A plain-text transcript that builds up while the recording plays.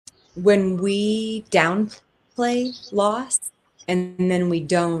when we downplay loss and then we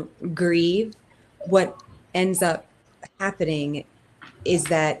don't grieve, what ends up happening is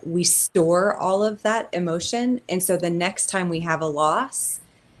that we store all of that emotion. And so the next time we have a loss,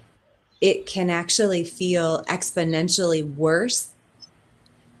 it can actually feel exponentially worse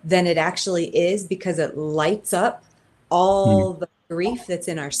than it actually is, because it lights up all the grief that's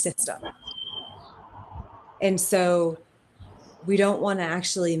in our system. And so we don't want to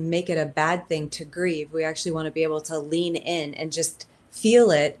actually make it a bad thing to grieve. We actually want to be able to lean in and just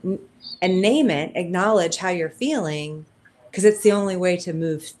feel it and name it, acknowledge how you're feeling, because it's the only way to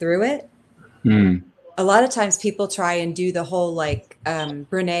move through it. A lot of times people try and do the whole, like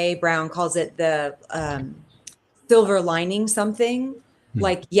Brene Brown calls it the silver lining something.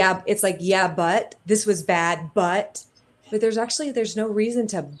 Like, yeah, it's like, yeah, but this was bad, but there's no reason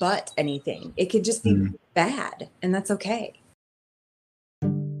to but anything. It could just be bad, and that's okay.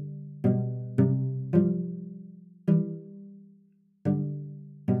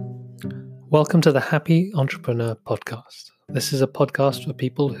 Welcome to the Happy Entrepreneur Podcast. This is a podcast for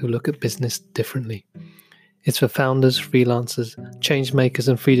people who look at business differently. It's for founders, freelancers, change makers,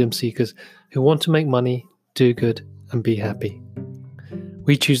 and freedom seekers who want to make money, do good, and be happy.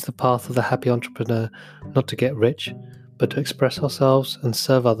 We choose the path of the happy entrepreneur not to get rich, but to express ourselves and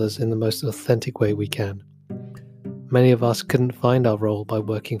serve others in the most authentic way we can. Many of us couldn't find our role by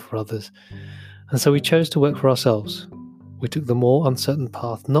working for others, and so we chose to work for ourselves. We took the more uncertain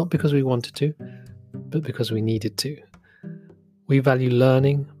path not because we wanted to, but because we needed to. We value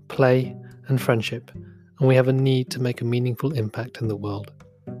learning, play, and friendship, and we have a need to make a meaningful impact in the world.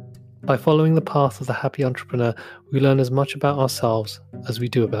 By following the path of the happy entrepreneur, we learn as much about ourselves as we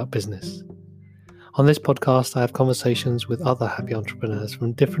do about business. On this podcast, I have conversations with other happy entrepreneurs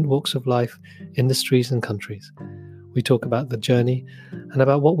from different walks of life, industries, and countries. We talk about the journey and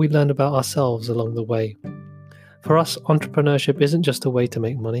about what we learned about ourselves along the way. For us, entrepreneurship isn't just a way to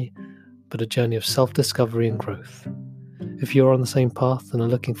make money, but a journey of self-discovery and growth. If you're on the same path and are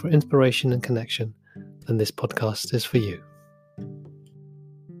looking for inspiration and connection, then this podcast is for you.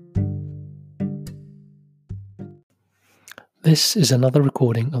 This is another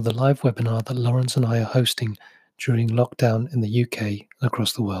recording of the live webinar that Laurence and I are hosting during lockdown in the UK and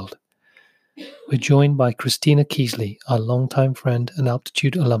across the world. We're joined by Christina Kisley, our longtime friend and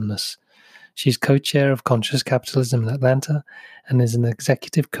Alptitude alumnus. She's co-chair of Conscious Capitalism in Atlanta and is an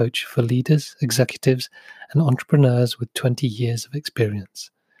executive coach for leaders, executives, and entrepreneurs with 20 years of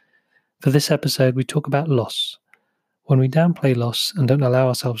experience. For this episode, we talk about loss. When we downplay loss and don't allow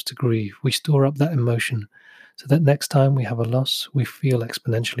ourselves to grieve, we store up that emotion so that next time we have a loss, we feel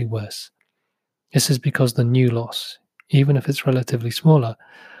exponentially worse. This is because the new loss, even if it's relatively smaller,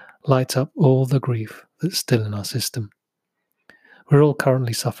 lights up all the grief that's still in our system. We're all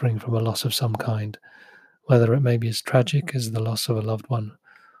currently suffering from a loss of some kind, whether it may be as tragic as the loss of a loved one,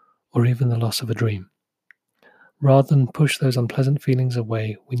 or even the loss of a dream. Rather than push those unpleasant feelings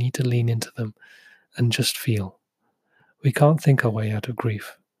away, we need to lean into them and just feel. We can't think our way out of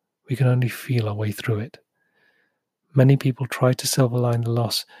grief. We can only feel our way through it. Many people try to silver line the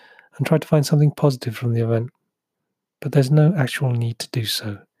loss and try to find something positive from the event, but there's no actual need to do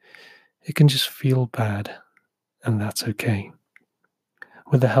so. It can just feel bad, and that's okay.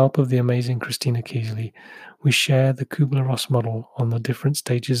 With the help of the amazing Christina Kisley, we share the Kubler-Ross model on the different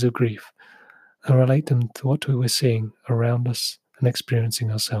stages of grief and relate them to what we were seeing around us and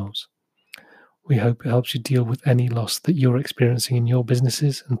experiencing ourselves. We hope it helps you deal with any loss that you're experiencing in your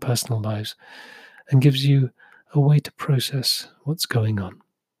businesses and personal lives and gives you a way to process what's going on.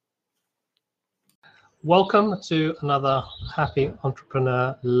 Welcome to another Happy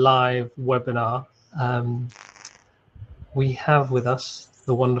Entrepreneur live webinar. We have with us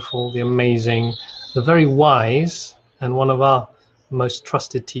the wonderful, the amazing, the very wise, and one of our most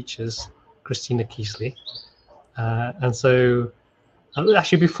trusted teachers, Christina Kisley. And so,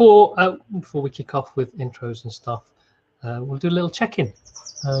 actually, before we kick off with intros and stuff, we'll do a little check-in.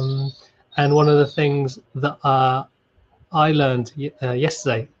 And one of the things that I learned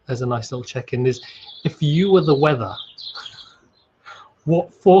yesterday as a nice little check-in is, if you were the weather,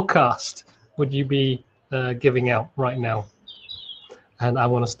 what forecast would you be giving out right now? And I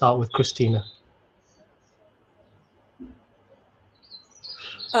want to start with Christina.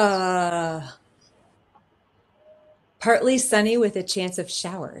 Partly sunny with a chance of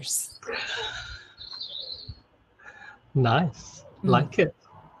showers. Nice. Like it.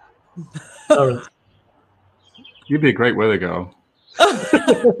 Laurence. You'd be a great weather girl.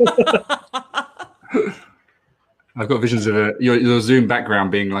 I've got visions of your Zoom background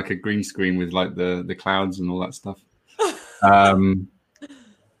being like a green screen with like the clouds and all that stuff.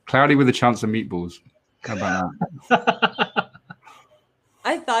 Cloudy with a chance of meatballs. How about that?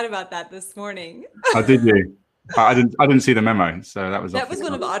 I thought about that this morning. Oh, did you? I didn't see the memo, so that was That was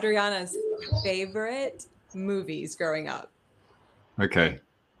one of Adriana's favorite movies growing up. Okay.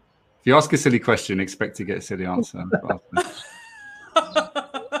 If you ask a silly question, expect to get a silly answer.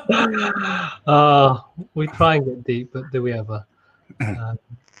 We try and get deep, but do we ever?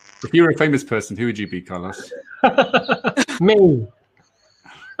 If you were a famous person, who would you be, Carlos? Me.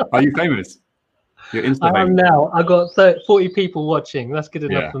 Are you famous? You're Insta I am famous. now. I got 40 people watching. That's good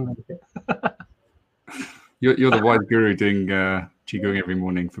enough for me. You're the wise guru doing qigong every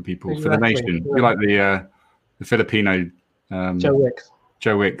morning for people, for the nation. You're like the Filipino Joe Wicks.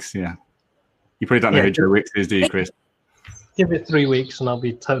 Joe Wicks, yeah. You probably don't know who Joe Wicks is, do you, Chris? Give it 3 weeks and I'll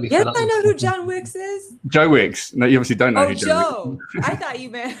be totally Yes, fed up. I know who John Wicks is. Joe Wicks. No, you obviously don't know who Joe. I thought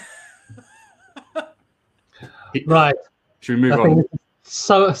you meant. Right. Should we move on? Think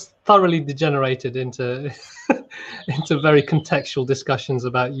so thoroughly degenerated into into very contextual discussions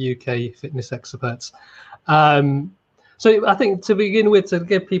about UK fitness experts. So I think to begin with, to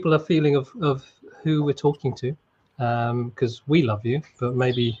give people a feeling of who we're talking to, because we love you, but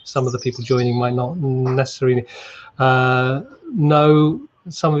maybe some of the people joining might not necessarily know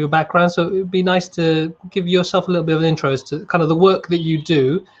some of your background. So it would be nice to give yourself a little bit of an intro as to kind of the work that you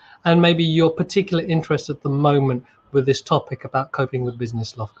do and maybe your particular interest at the moment with this topic about coping with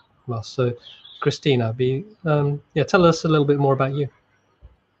business loss. So Christina, tell us a little bit more about you.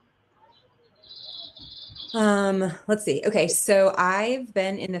 Let's see. Okay, so I've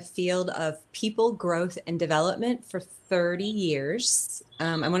been in the field of people growth and development for 30 years.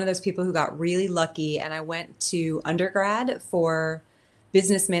 I'm one of those people who got really lucky, and I went to undergrad for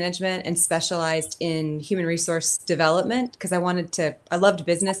business management and specialized in human resource development because I loved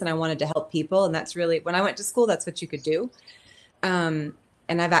business and I wanted to help people. And that's really, when I went to school, that's what you could do.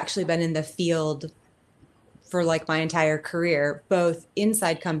 And I've actually been in the field for like my entire career, both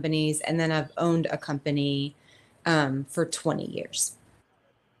inside companies, and then I've owned a company for 20 years.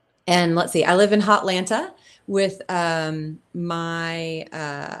 And let's see, I live in Hotlanta with my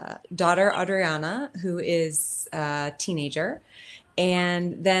daughter, Adriana, who is a teenager,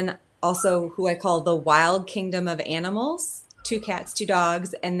 and then also who I call the wild kingdom of animals, 2 cats, 2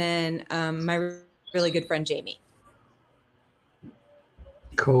 dogs, and then my really good friend, Jamie.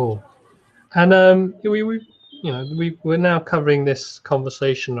 Cool. And we're now covering this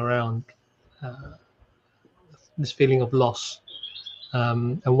conversation around this feeling of loss,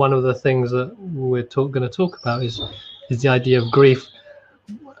 and one of the things that we're going to talk about is the idea of grief.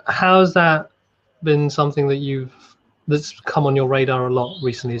 How's that been something that's come on your radar a lot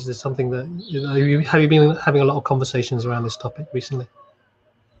recently? Is this something that have you been having a lot of conversations around this topic recently?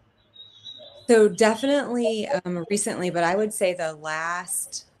 So definitely recently, but I would say the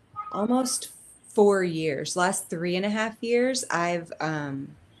last almost 4 years, last 3.5 years, I've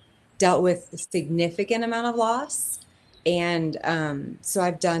dealt with a significant amount of loss. And so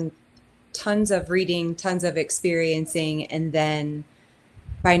I've done tons of reading, tons of experiencing, and then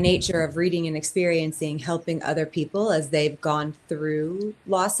by nature of reading and experiencing, helping other people as they've gone through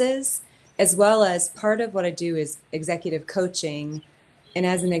losses, as well as part of what I do is executive coaching. And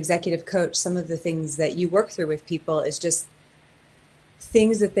as an executive coach, some of the things that you work through with people is just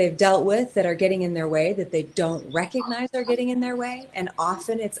things that they've dealt with that are getting in their way, that they don't recognize are getting in their way. And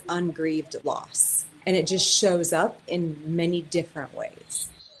often it's ungrieved loss. And it just shows up in many different ways.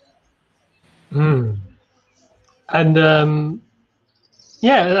 And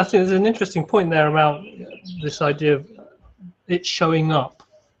I think there's an interesting point there about this idea of it showing up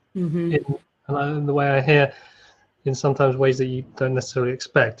in the way I hear, in sometimes ways that you don't necessarily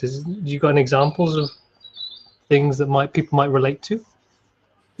expect. You got any examples of things that people might relate to?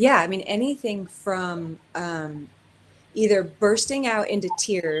 Yeah, I mean, anything from either bursting out into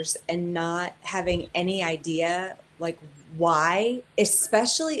tears and not having any idea like why,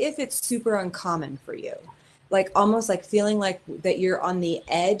 especially if it's super uncommon for you. Like almost like feeling like that you're on the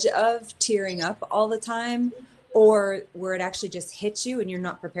edge of tearing up all the time, or where it actually just hits you and you're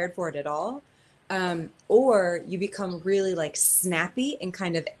not prepared for it at all. Or you become really like snappy and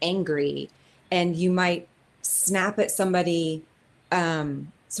kind of angry, and you might snap at somebody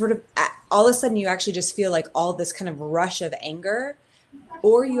all of a sudden you actually just feel like all this kind of rush of anger,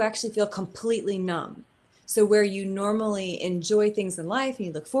 or you actually feel completely numb. So where you normally enjoy things in life and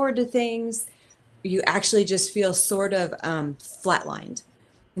you look forward to things, you actually just feel sort of flatlined.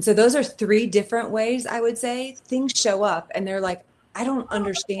 And so those are 3 different ways I would say things show up, and they're like, I don't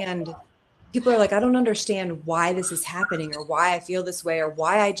understand. People are like, I don't understand why this is happening, or why I feel this way, or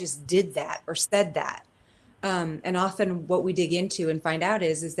why I just did that or said that. And often what we dig into and find out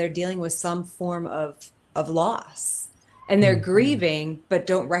is they're dealing with some form of loss, and they're grieving, but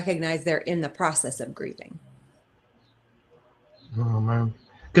don't recognize they're in the process of grieving. Oh man,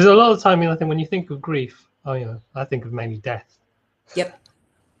 because a lot of the time, I think when you think of grief, I think of mainly death. Yep.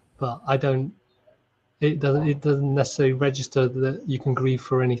 But I don't. It doesn't necessarily register that you can grieve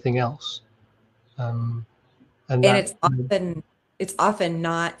for anything else. And it's often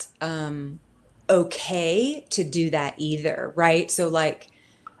not okay to do that either, right? So like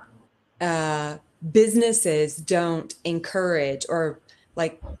businesses don't encourage, or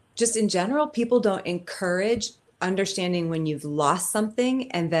like just in general, people don't encourage understanding when you've lost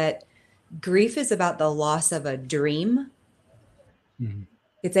something, and that grief is about the loss of a dream. Mm-hmm.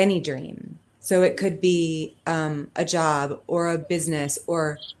 It's any dream. So it could be a job or a business,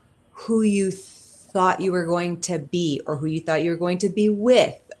 or who you thought you were going to be, or who you thought you were going to be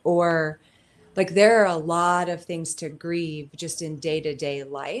with, or like there are a lot of things to grieve just in day-to-day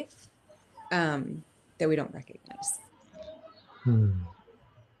life that we don't recognize.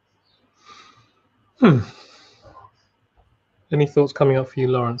 Any thoughts coming up for you,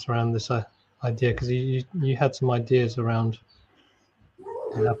 Laurence, around this idea? Because you had some ideas around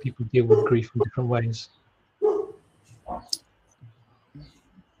how people deal with grief in different ways.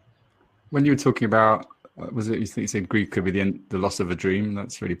 When you were talking about, was it, you said grief could be the loss of a dream?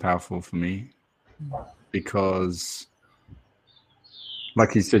 That's really powerful for me, because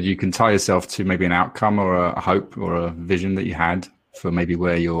like you said, you can tie yourself to maybe an outcome or a hope or a vision that you had for maybe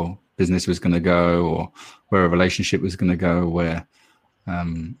where your business was going to go, or where a relationship was going to go, where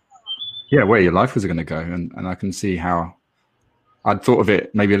your life was going to go. And I can see how I'd thought of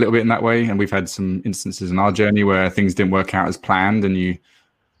it maybe a little bit in that way. And we've had some instances in our journey where things didn't work out as planned, and you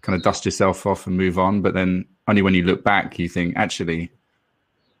kind of dust yourself off and move on. But then only when you look back, you think, actually,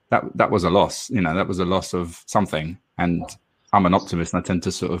 that was a loss. That was a loss of something. And I'm an optimist, and I tend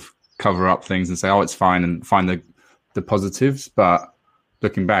to sort of cover up things and say, oh, it's fine, and find the positives. But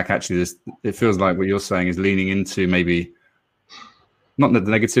looking back, actually, it feels like what you're saying is leaning into maybe not the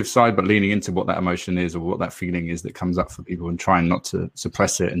negative side, but leaning into what that emotion is, or what that feeling is that comes up for people, and trying not to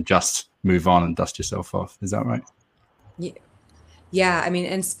suppress it and just move on and dust yourself off. Is that right? Yeah. I mean,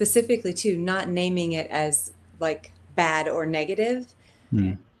 and specifically too, not naming it as like bad or negative.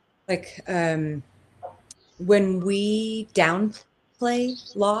 Like when we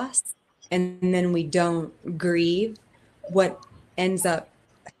downplay loss and then we don't grieve, what ends up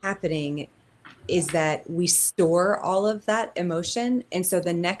happening is that we store all of that emotion. And so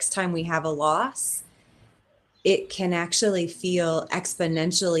the next time we have a loss, it can actually feel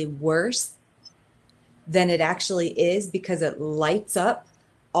exponentially worse than it actually is, because it lights up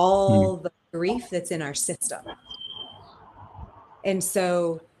all the grief that's in our system. And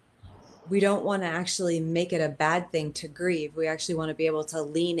so we don't want to actually make it a bad thing to grieve. We actually want to be able to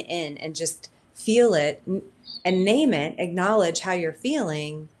lean in and just feel it and name it, acknowledge how you're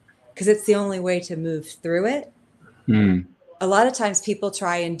feeling, because it's the only way to move through it. A lot of times people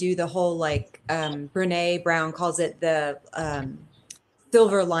try and do the whole, like Brene Brown calls it the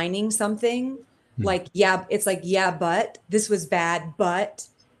silver lining something. Like, it's like, but this was bad, but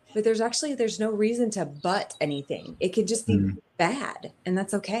there's no reason to but anything. It could just be bad, and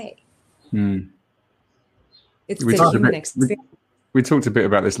that's okay. It's the human experience. We talked a bit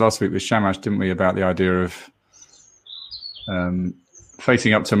about this last week with Shamash, didn't we? About the idea of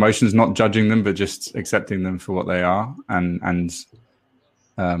facing up to emotions, not judging them, but just accepting them for what they are. And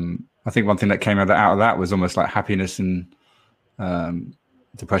I think one thing that came out of that was almost like happiness and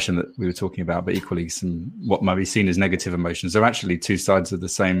depression that we were talking about, but equally some what might be seen as negative emotions. They're actually two sides of the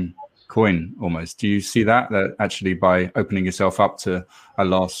same coin almost. Do you see that actually by opening yourself up to a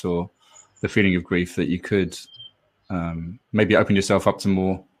loss or the feeling of grief, that you could maybe open yourself up to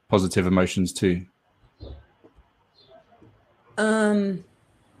more positive emotions too? I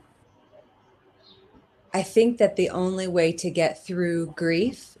think that the only way to get through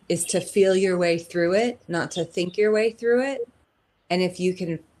grief is to feel your way through it, not to think your way through it. And if you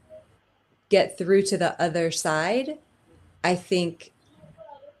can get through to the other side, I think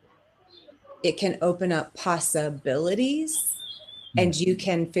it can open up possibilities, and you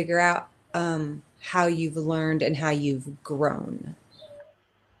can figure out how you've learned and how you've grown.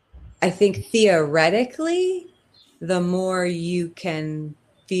 I think theoretically, the more you can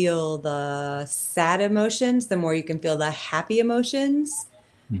feel the sad emotions, the more you can feel the happy emotions.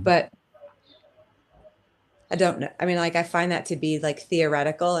 But I don't know. I mean, like, I find that to be like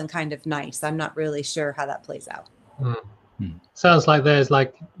theoretical and kind of nice. I'm not really sure how that plays out. Sounds like there's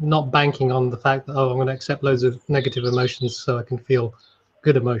like not banking on the fact that, I'm going to accept loads of negative emotions so I can feel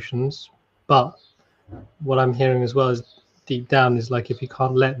good emotions, but what I'm hearing as well is deep down is like, if you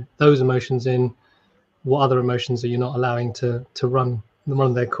can't let those emotions in, what other emotions are you not allowing to run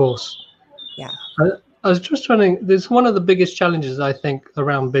their course? Yeah. I was just trying to, there's one of the biggest challenges I think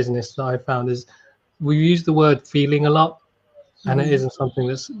around business that I found is we use the word feeling a lot, and it isn't something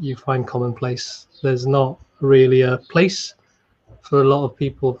that you find commonplace. There's not really a place for a lot of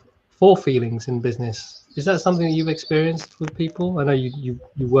people for feelings in business. Is that something that you've experienced with people? I know you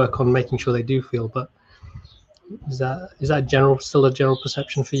work on making sure they do feel, but is that still a general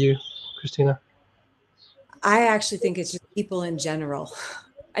perception for you, Christina? I actually think it's just people in general.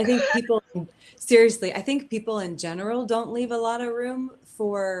 I think people, seriously, I think people in general don't leave a lot of room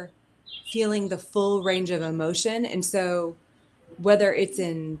for feeling the full range of emotion. And so whether it's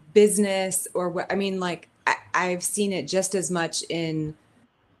in business or what, I mean, like I've seen it just as much in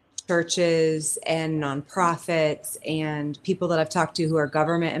churches and nonprofits and people that I've talked to who are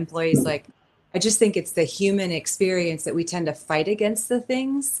government employees. Like, I just think it's the human experience that we tend to fight against the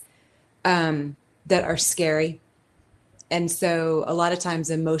things that are scary. And so a lot of times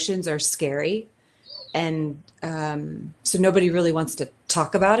emotions are scary. And so nobody really wants to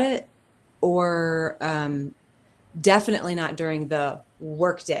talk about it, or definitely not during the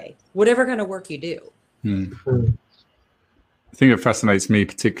work day, whatever kind of work you do. The thing that fascinates me,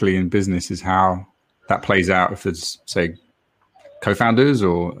 particularly in business, is how that plays out if there's, say, co-founders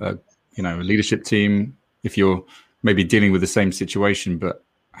or a leadership team. If you're maybe dealing with the same situation but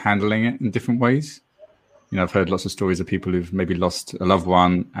handling it in different ways. I've heard lots of stories of people who've maybe lost a loved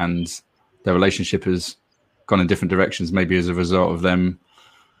one and their relationship has gone in different directions, maybe as a result of them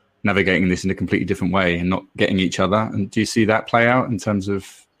navigating this in a completely different way and not getting each other. And do you see that play out in terms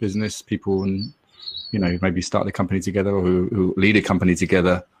of business people and, maybe start a company together, or who lead a company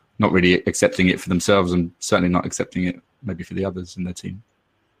together, not really accepting it for themselves and certainly not accepting it maybe for the others in their team?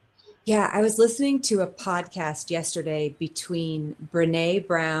 Yeah, I was listening to a podcast yesterday between Brene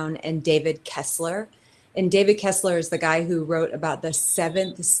Brown and David Kessler. And David Kessler is the guy who wrote about the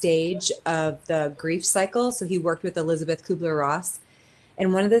 7th stage of the grief cycle. So he worked with Elizabeth Kubler-Ross.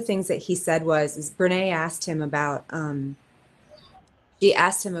 And one of the things that he said is Brene asked him about,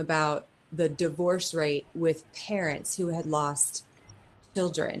 the divorce rate with parents who had lost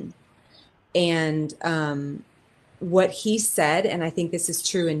children. And what he said, and I think this is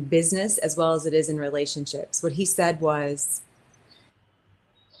true in business as well as it is in relationships, what he said was,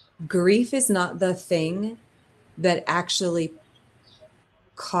 grief is not the thing that actually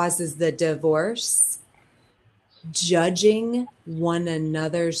causes the divorce. Judging one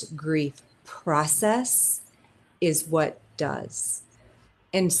another's grief process is what does.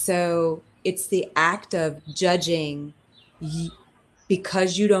 And so it's the act of judging.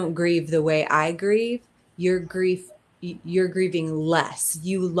 Because you don't grieve the way I grieve, you're grieving less.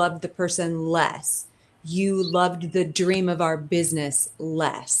 You loved the person less. You loved the dream of our business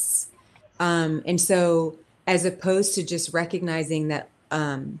less. And so as opposed to just recognizing that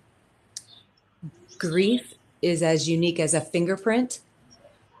grief is as unique as a fingerprint,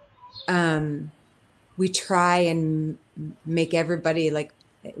 we try and make everybody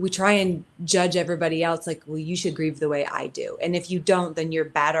we try and judge everybody else like, well, you should grieve the way I do. And if you don't, then you're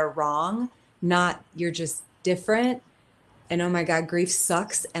bad or wrong, not you're just different. And oh my God, grief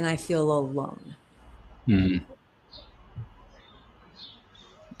sucks. And I feel alone. Mm.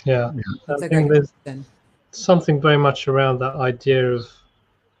 Yeah. That's I a great think there's question. something very much around that idea of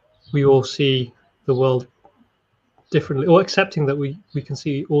we all see the world differently, or accepting that we can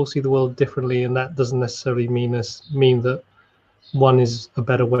all see the world differently, and that doesn't necessarily mean that one is a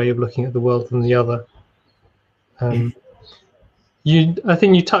better way of looking at the world than the other. I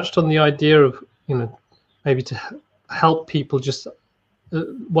think you touched on the idea of maybe to help people just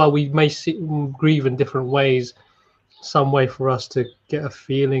while we may grieve in different ways, some way for us to get a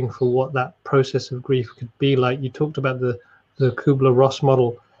feeling for what that process of grief could be like. You talked about the Kubler-Ross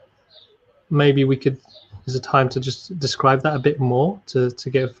model. Maybe there's a time to just describe that a bit more to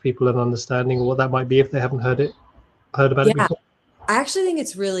give people an understanding of what that might be if they haven't heard about it before. I actually think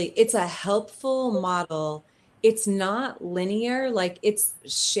it's a helpful model. It's not linear, like it's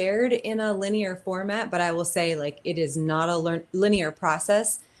shared in a linear format, but I will say it is not a linear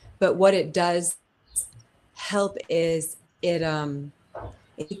process. But what it does help is it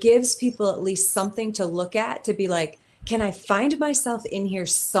gives people at least something to look at, to be like, can I find myself in here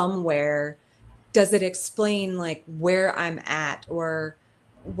somewhere? Does it explain where I'm at or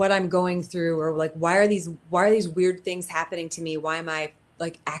what I'm going through, or why are these weird things happening to me? Why am I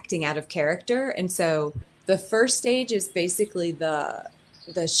acting out of character? And so the first stage is basically the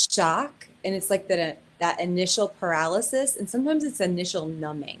shock, and it's that initial paralysis, and sometimes it's initial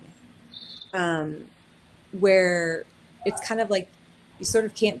numbing. where it's kind of like you sort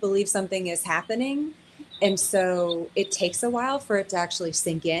of can't believe something is happening. And so it takes a while for it to actually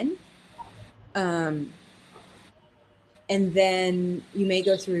sink in. And then you may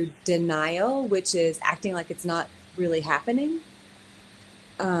go through denial, which is acting like it's not really happening.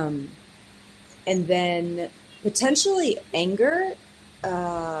 And then potentially anger,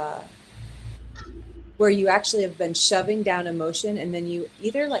 where you actually have been shoving down emotion, and then you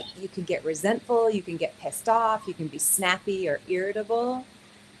either like, you can get resentful, you can get pissed off, you can be snappy or irritable.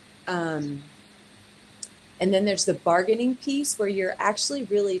 And then there's the bargaining piece where you're actually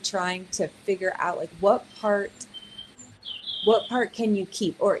really trying to figure out like what part can you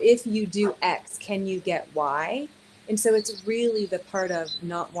keep? Or if you do X, can you get Y? And so it's really the part of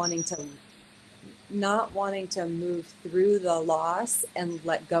not wanting to move through the loss and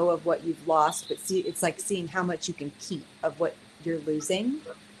let go of what you've lost, but it's like seeing how much you can keep of what you're losing.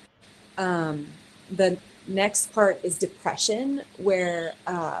 The next part is depression, where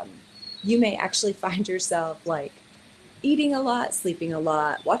you may actually find yourself like eating a lot, sleeping a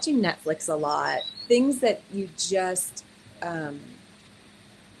lot, watching Netflix a lot, things that you just,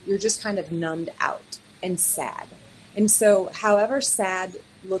 you're just kind of numbed out and sad. And so however sad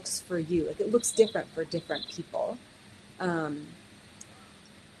looks for you, like it looks different for different people. And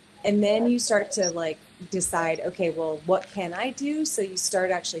then you start to like decide, okay, well, what can I do? So you start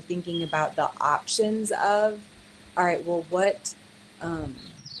actually thinking about the options of, all right, well, what,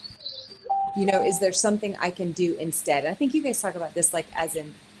 is there something I can do instead? I think you guys talk about this like as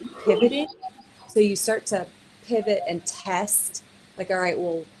in pivoting. So you start to pivot and test, like, all right,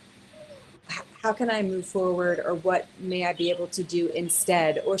 well, how can I move forward, or what may I be able to do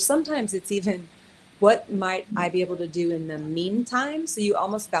instead? Or sometimes it's even, what might I be able to do in the meantime? So you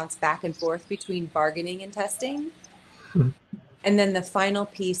almost bounce back and forth between bargaining and testing. And then the final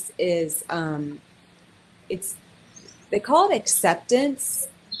piece is, they call it acceptance.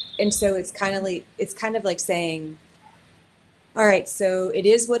 And so it's kind of like saying, all right, so it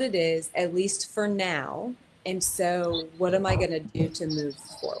is what it is, at least for now. And so what am I going to do to move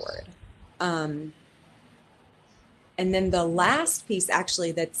forward? And then the last piece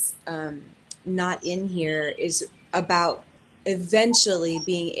actually that's not in here is about eventually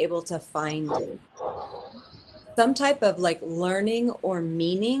being able to find some type of like learning or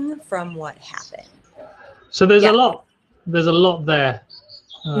meaning from what happened. So there's a lot there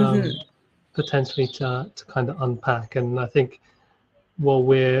potentially to kind of unpack. And I think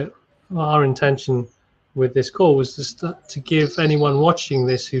our intention with this call was just to give anyone watching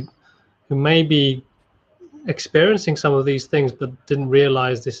this who may be experiencing some of these things but didn't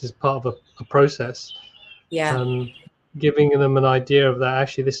realize this is part of a process. Giving them an idea of that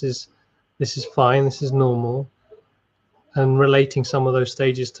actually this is fine, this is normal, and relating some of those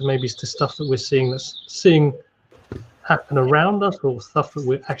stages to maybe to stuff that we're seeing happen around us, or stuff that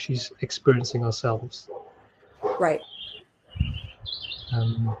we're actually experiencing ourselves. Right.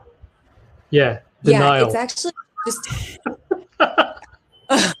 Denial. Yeah, it's actually just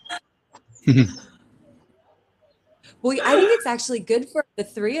well, I think it's actually good for the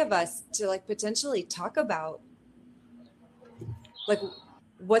three of us to like potentially talk about like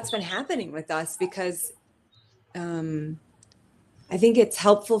what's been happening with us, because I think it's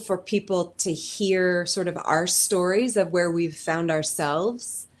helpful for people to hear sort of our stories of where we've found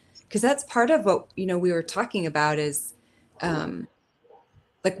ourselves, because that's part of what, we were talking about is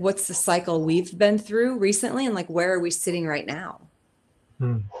like what's the cycle we've been through recently, and like where are we sitting right now?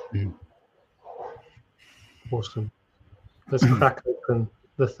 Awesome. Let's crack open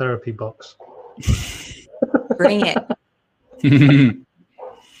the therapy box. Bring it.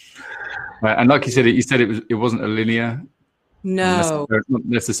 Right, and like you said, it wasn't a linear. No, not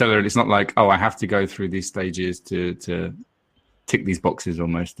necessarily. It's not like, oh, I have to go through these stages to tick these boxes.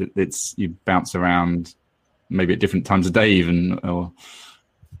 Almost, it's you bounce around, maybe at different times of day, even. Or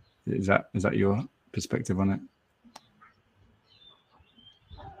is that your perspective on it?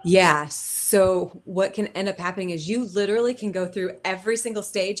 Yeah. So what can end up happening is you literally can go through every single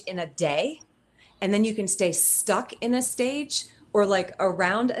stage in a day, and then you can stay stuck in a stage or like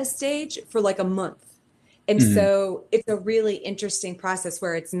around a stage for like a month. And so it's a really interesting process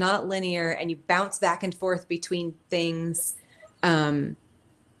where it's not linear and you bounce back and forth between things. I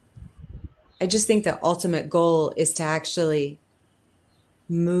just think the ultimate goal is to actually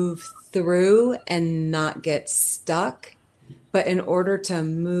move through and not get stuck. But in order to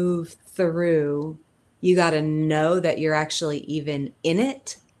move through, you got to know that you're actually even in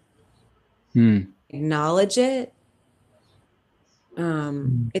it, acknowledge it.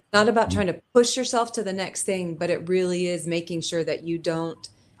 It's not about trying to push yourself to the next thing, but it really is making sure that you don't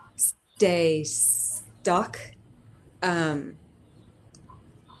stay stuck for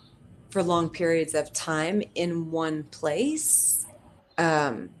long periods of time in one place.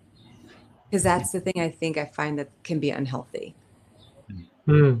 Because that's the thing I think I find that can be unhealthy.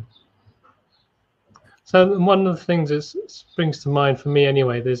 So one of the things that springs to mind for me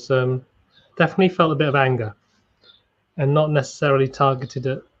anyway, there's definitely felt a bit of anger, and not necessarily targeted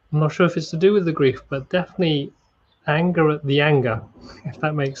at, I'm not sure if it's to do with the grief, but definitely anger at the anger, if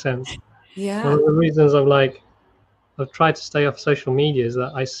that makes sense. Yeah. One of the reasons I've tried to stay off social media is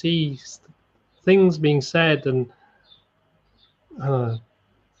that I see things being said and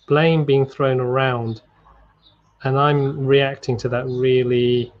blame being thrown around, and I'm reacting to that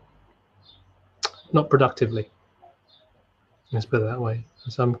really not productively. Let's put it that way.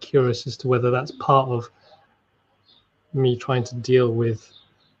 So I'm curious as to whether that's part of me trying to deal with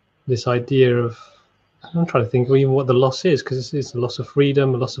this idea of, I'm trying to think of even what the loss is, because it's a loss of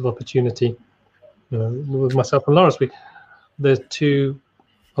freedom, a loss of opportunity. You know, with myself and Laurence, the two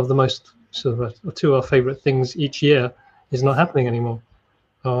of the most two of our favorite things each year is not happening anymore.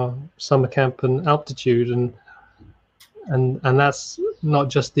 Summer camp and Alptitude, and that's not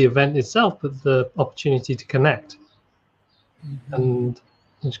just the event itself, but the opportunity to connect. Mm-hmm. And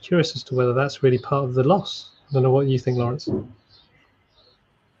I'm just curious as to whether that's really part of the loss. I don't know what you think, Laurence. Well,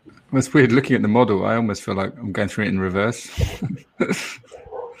 it's weird looking at the model. I almost feel like I'm going through it in reverse.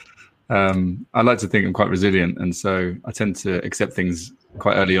 I like to think I'm quite resilient, and so I tend to accept things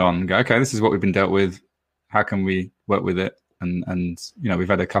quite early on and go, okay, this is what we've been dealt with. How can we work with it? And you know, we've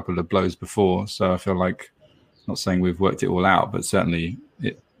had a couple of blows before, so I feel like, not saying we've worked it all out, but certainly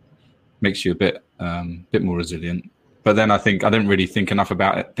it makes you a bit more resilient. But then I think I didn't really think enough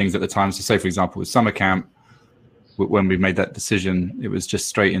about things at the time. So say, for example, with summer camp, when we made that decision, it was just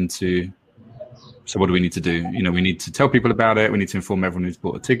straight into, so what do we need to do? You know, we need to tell people about it. We need to inform everyone who's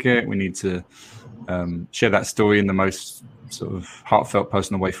bought a ticket. We need to share that story in the most sort of heartfelt,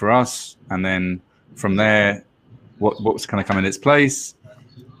 personal way for us. And then from there, what's kind of come in its place.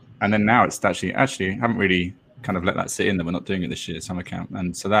 And then now it's actually haven't really kind of let that sit in that we're not doing it this year at summer camp.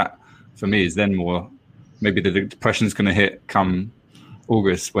 And so that for me is then more, maybe the depression's going to hit come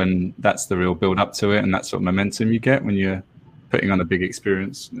August, when that's the real build up to it, and that sort of momentum you get when you're putting on a big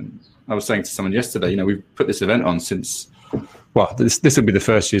experience. And I was saying to someone yesterday, you know, we've put this event on since, well, this will be the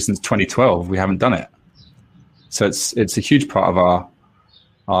first year since 2012 we haven't done it. So it's a huge part of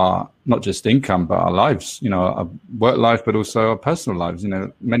our not just income, but our lives, you know, our work life, but also our personal lives. You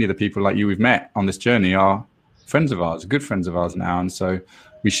know, many of the people like you we've met on this journey are friends of ours, good friends of ours now. And so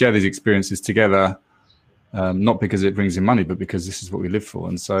we share these experiences together, not because it brings in money, but because this is what we live for.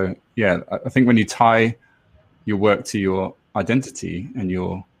 And so, yeah, I think when you tie your work to your identity and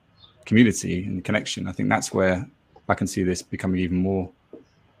your community and connection, I think that's where I can see this becoming even more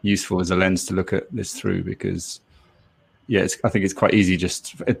useful as a lens to look at this through. Because yeah, I think it's quite easy,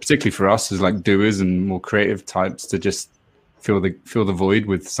 just particularly for us as like doers and more creative types, to just fill the void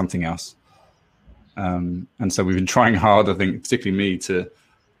with something else. And so we've been trying hard, I think, particularly me, to,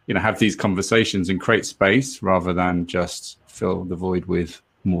 you know, have these conversations and create space rather than just fill the void with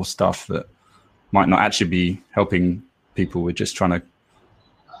more stuff that might not actually be helping people. We're just trying to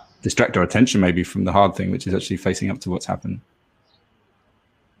distract our attention maybe from the hard thing, which is actually facing up to what's happened.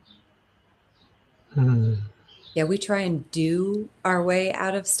 Yeah, we try and do our way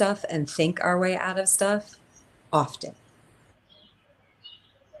out of stuff and think our way out of stuff often.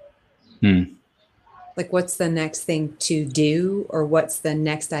 Like, what's the next thing to do, or what's the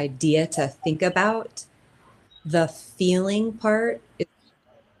next idea to think about? The feeling part is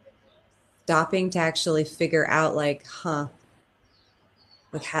stopping to actually figure out, like,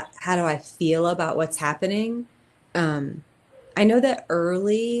 like how do I feel about what's happening? I know that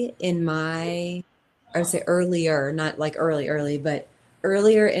early in my, I would say earlier, not like early, but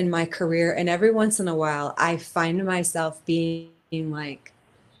earlier in my career, and every once in a while, I find myself being like,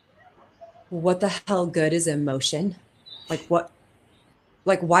 what the hell good is emotion? Like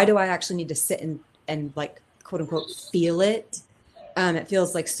why do I actually need to sit and like, quote unquote, feel it? It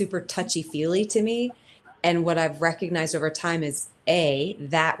feels like super touchy-feely to me. And what I've recognized over time is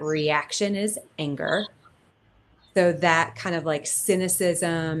that reaction is anger. So that kind of like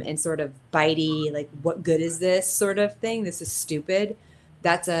cynicism and sort of bitey, like, what good is this sort of thing? This is stupid.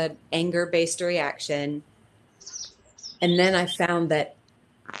 That's an anger-based reaction. And then I found that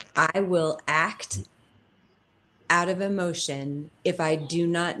I will act out of emotion if I do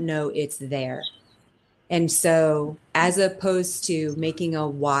not know it's there. And so, as opposed to making a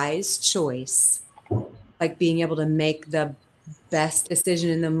wise choice, like being able to make the best decision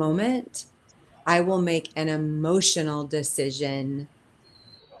in the moment, I will make an emotional decision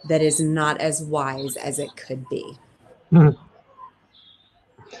that is not as wise as it could be.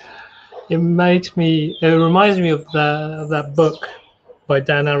 It reminds me of that book by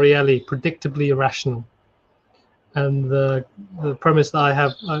Dan Ariely, Predictably Irrational. And the premise that I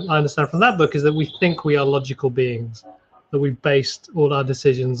understand from that book is that we think we are logical beings, that we've based all our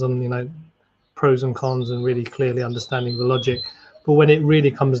decisions on, pros and cons and really clearly understanding the logic. But when it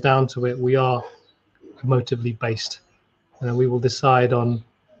really comes down to it, we are emotively based. We will decide on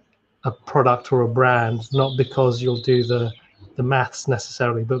a product or a brand, not because you'll do the maths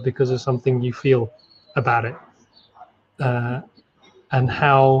necessarily, but because of something you feel about it. And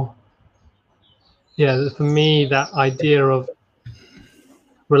how, for me, that idea of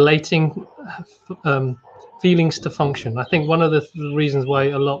relating feelings to function. I think one of the reasons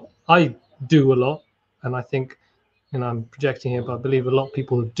why I do a lot, and I think, I'm projecting here, but I believe a lot of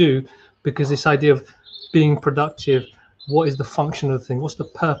people do, because this idea of being productive, what is the function of the thing? What's the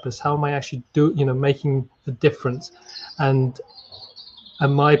purpose? How am I actually making a difference? And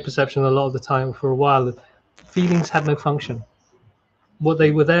my perception a lot of the time for a while, feelings had no function. What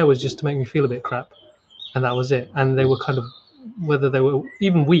they were there was just to make me feel a bit crap, and that was it. And they were kind of, whether they were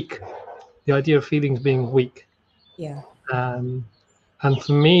even weak, the idea of feelings being weak. Yeah. And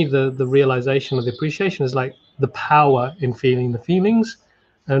for me, the realization of the appreciation is like the power in feeling the feelings.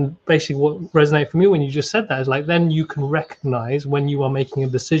 And basically what resonated for me when you just said that is like, then you can recognize when you are making a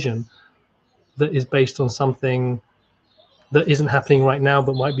decision that is based on something that isn't happening right now,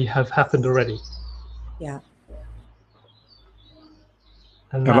 but might have happened already. Yeah.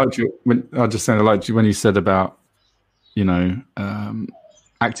 And I liked you when you said about,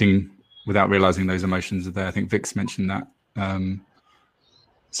 acting without realizing those emotions are there. I think Vic's mentioned that.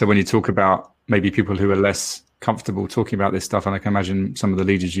 So when you talk about maybe people who are less comfortable talking about this stuff, and I can imagine some of the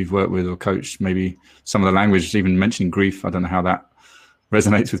leaders you've worked with or coached, maybe some of the language, even mentioning grief, I don't know how that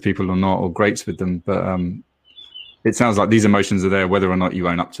resonates with people or not, or grates with them, but it sounds like these emotions are there whether or not you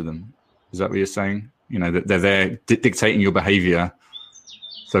own up to them. Is that what you're saying? That they're there dictating your behavior.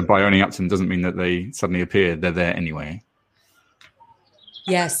 So by owning up to them doesn't mean that they suddenly appear. They're there anyway.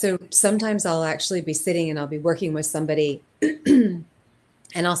 Yeah. So sometimes I'll actually be sitting and I'll be working with somebody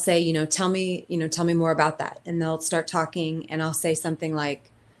and I'll say, tell me more about that. And they'll start talking and I'll say something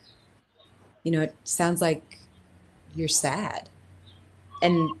like, it sounds like you're sad.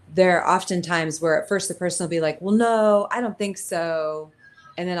 And there are often times where at first the person will be like, well, no, I don't think so.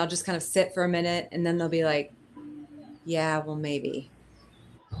 And then I'll just kind of sit for a minute and then they'll be like, yeah, well, maybe.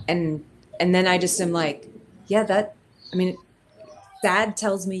 And then I just am like, yeah, sad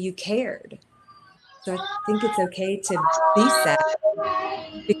tells me you cared. So I think it's okay to be sad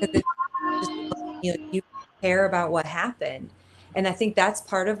because it's just, you care about what happened. And I think that's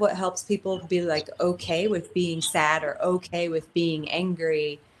part of what helps people be like okay with being sad or okay with being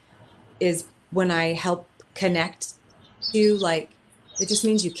angry is when I help connect to like, it just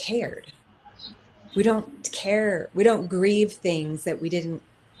means you cared. We don't care. We don't grieve things that we didn't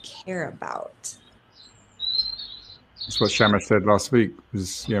care about. That's what Shamma said last week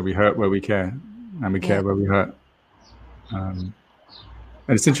was, we hurt where we care and we care where we hurt. And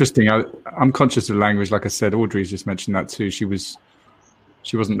it's interesting. I'm conscious of language. Like I said, Audrey's just mentioned that too. She wasn't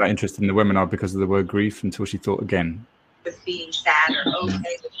that interested in the webinar because of the word grief until she thought again. With being sad or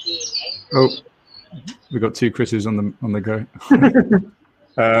okay with being angry. Oh, we got two Chris's on the go.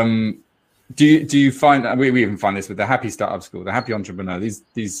 Do you find, we even find this with the happy startup school, the happy entrepreneur,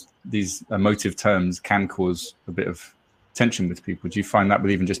 these emotive terms can cause a bit of tension with people. Do you find that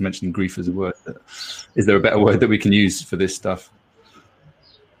with even just mentioning grief as a word? Is there a better word that we can use for this stuff?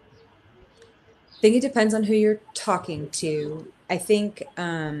 I think it depends on who you're talking to. I think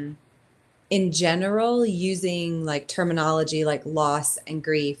in general, using like terminology like loss and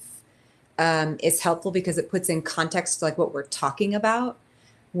grief is helpful because it puts in context like what we're talking about.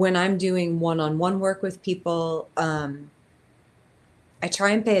 When I'm doing one-on-one work with people, I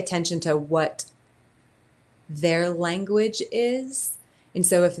try and pay attention to what their language is. And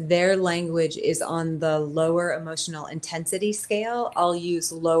so if their language is on the lower emotional intensity scale, I'll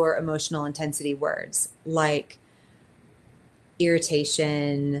use lower emotional intensity words like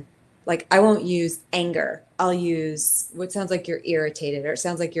irritation. Like I won't use anger. I'll use what sounds like you're irritated or it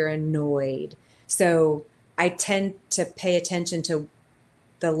sounds like you're annoyed. So I tend to pay attention to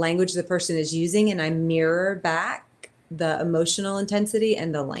the language the person is using and I mirror back the emotional intensity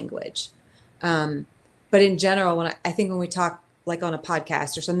and the language. But in general, I think when we talk like on a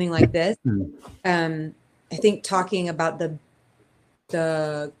podcast or something like this, I think talking about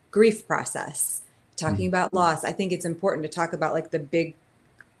the grief process, talking about loss, I think it's important to talk about like the big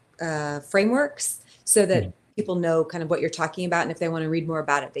frameworks so that people know kind of what you're talking about. And if they want to read more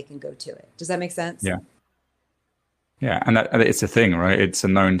about it, they can go to it. Does that make sense? Yeah. Yeah. And that, it's a thing, right? It's a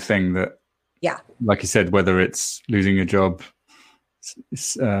known thing that, yeah, like you said, whether it's losing a job,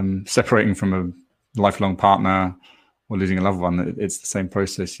 separating from a lifelong partner, or losing a loved one, it's the same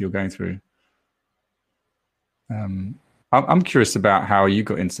process you're going through. I'm curious about how you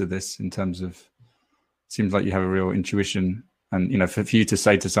got into this in terms of, it seems like you have a real intuition, and, you know, for you to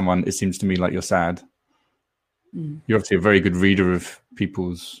say to someone, it seems to me like you're sad. You're obviously a very good reader of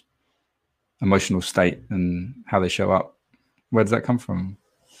people's emotional state and how they show up. Where does that come from?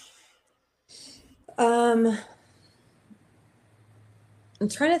 I'm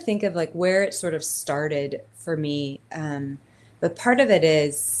trying to think of like where it sort of started for me. But part of it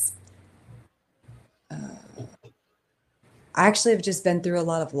is, I actually have just been through a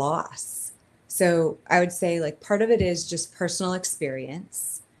lot of loss. So I would say like part of it is just personal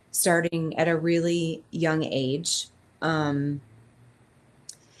experience, starting at a really young age. And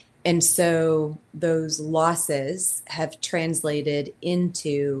so those losses have translated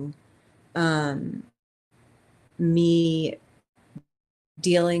into me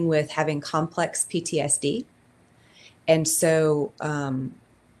dealing with having complex PTSD. And so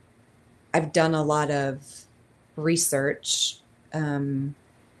I've done a lot of research. And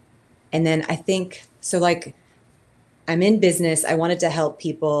then I think, so like, I'm in business. I wanted to help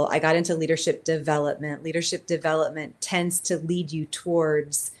people. I got into leadership development. Leadership development tends to lead you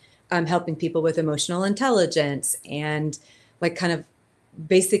towards helping people with emotional intelligence and like kind of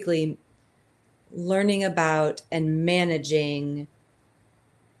basically learning about and managing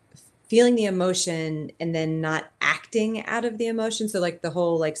feeling the emotion and then not acting out of the emotion. So like the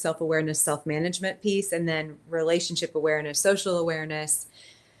whole like self-awareness, self-management piece, and then relationship awareness, social awareness.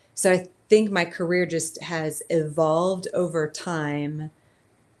 So I think my career just has evolved over time,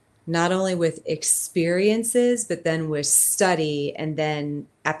 not only with experiences, but then with study and then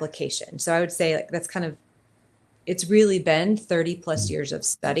application. So I would say like that's kind of, it's really been 30 plus years of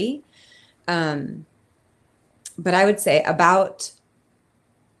study. But I would say about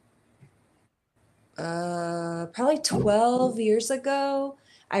probably 12 years ago,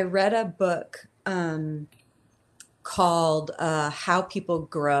 I read a book called How People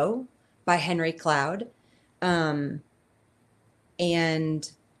Grow by Henry Cloud. And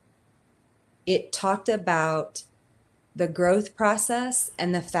it talked about the growth process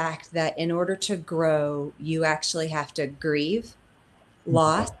and the fact that in order to grow, you actually have to grieve,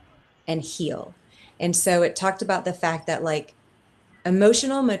 loss, and heal. And so it talked about the fact that like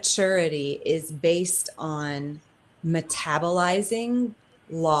emotional maturity is based on metabolizing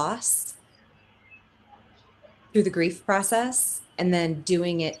loss through the grief process and then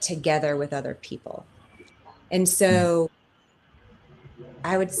doing it together with other people. And so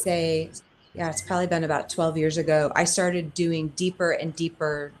I would say, yeah, it's probably been about 12 years ago, I started doing deeper and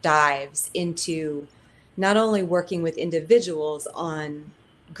deeper dives into not only working with individuals on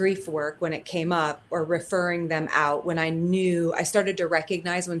grief work when it came up or referring them out when I knew I started to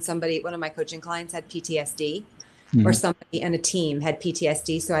recognize when one of my coaching clients had PTSD or somebody in a team had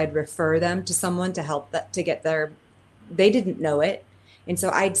PTSD. So I'd refer them to someone to help to get they didn't know it. And so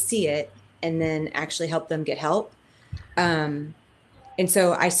I'd see it and then actually help them get help. And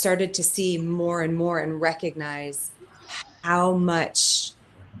so I started to see more and more and recognize how much,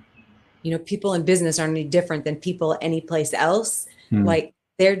 people in business aren't any different than people any place else. Like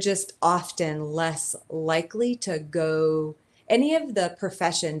they're just often less likely to go any of the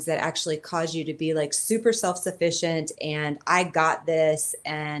professions that actually cause you to be like super self-sufficient and I got this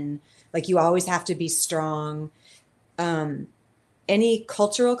and like you always have to be strong. Any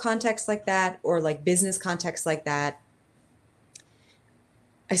cultural context like that or like business context like that,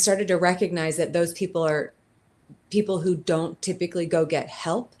 I started to recognize that those people are people who don't typically go get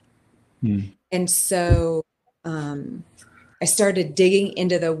help. And so I started digging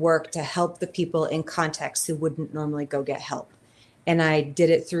into the work to help the people in context who wouldn't normally go get help. And I did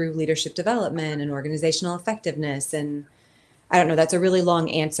it through leadership development and organizational effectiveness. And I don't know, that's a really long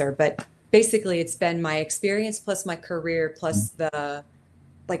answer, but basically it's been my experience plus my career plus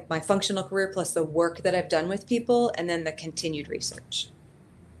my functional career plus the work that I've done with people and then the continued research.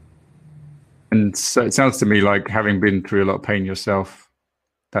 And so it sounds to me like having been through a lot of pain yourself,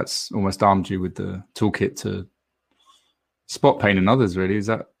 that's almost armed you with the toolkit to spot pain in others, really. Is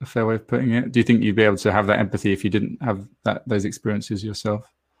that a fair way of putting it? Do you think you'd be able to have that empathy if you didn't have those experiences yourself?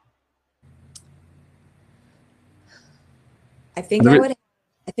 I think I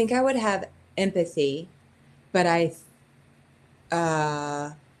would have empathy, but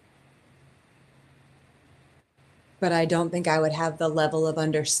but I don't think I would have the level of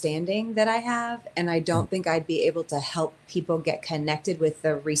understanding that I have. And I don't think I'd be able to help people get connected with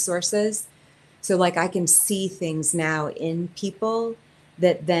the resources. So like I can see things now in people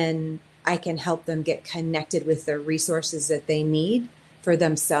that then I can help them get connected with the resources that they need for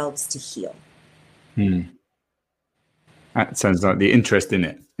themselves to heal. That sounds like the interest in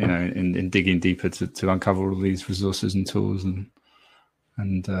it, in digging deeper to uncover all these resources and tools and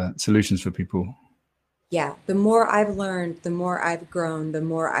solutions for people. Yeah, the more I've learned, the more I've grown, the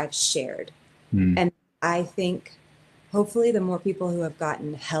more I've shared. And I think hopefully the more people who have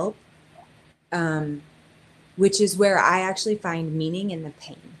gotten help, which is where I actually find meaning in the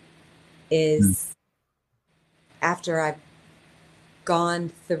pain, is after I've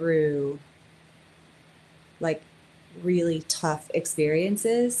gone through like really tough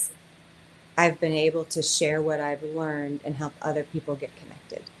experiences, I've been able to share what I've learned and help other people get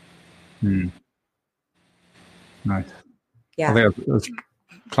connected. Nice. Yeah. I think I was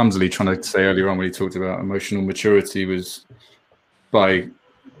clumsily trying to say earlier on when you talked about emotional maturity was by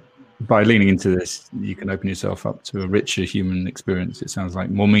leaning into this, you can open yourself up to a richer human experience. It sounds like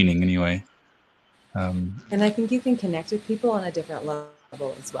more meaning anyway. And I think you can connect with people on a different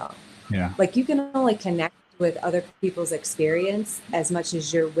level as well. Yeah. Like you can only connect with other people's experience as much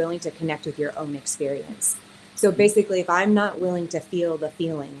as you're willing to connect with your own experience. So basically, if I'm not willing to feel the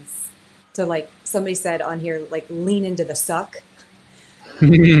feelings, to like somebody said on here, like lean into the suck.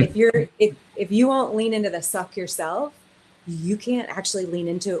 if you won't lean into the suck yourself, you can't actually lean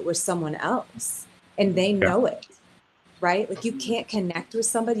into it with someone else, and they know it, right? Like you can't connect with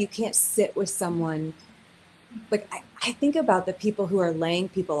somebody, you can't sit with someone. Like I think about the people who are laying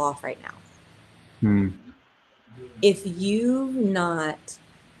people off right now. If you've not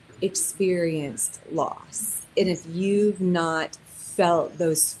experienced loss, and if you've not felt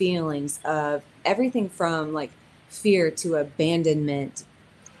those feelings of everything from like fear to abandonment,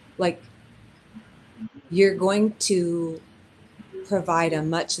 like you're going to provide a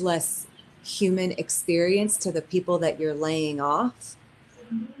much less human experience to the people that you're laying off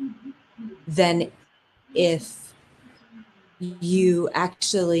than if you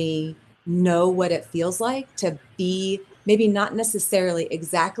actually know what it feels like to be maybe not necessarily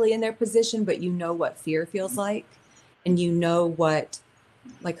exactly in their position, but you know what fear feels like, and you know what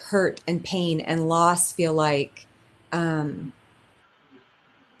like hurt and pain and loss feel like.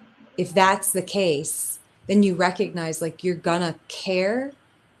 If that's the case, then you recognize like you're gonna care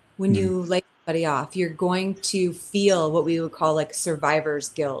when you lay somebody off. You're going to feel what we would call like survivor's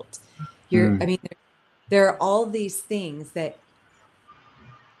guilt. I mean, there are all these things that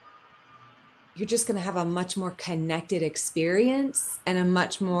you're just going to have a much more connected experience and a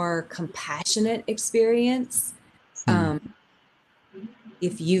much more compassionate experience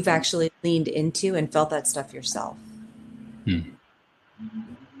if you've actually leaned into and felt that stuff yourself.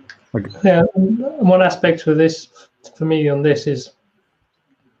 Yeah, one aspect of this for me on this is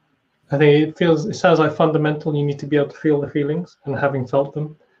I think it sounds like fundamental. You need to be able to feel the feelings and having felt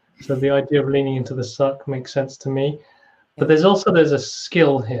them. So the idea of leaning into the suck makes sense to me. But there's a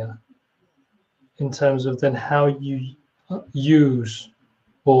skill here in terms of then how you use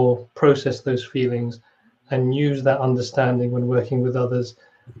or process those feelings and use that understanding when working with others.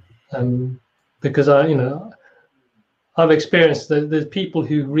 Because I've experienced that there's people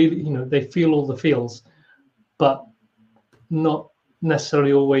who really, they feel all the feels, but not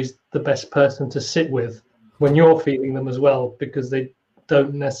necessarily always the best person to sit with when you're feeling them as well, because they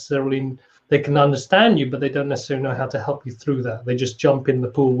can understand you, but they don't necessarily know how to help you through that. They just jump in the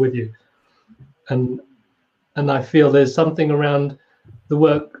pool with you. And I feel there's something around the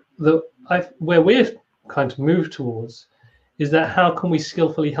work where we've kind of moved towards is that how can we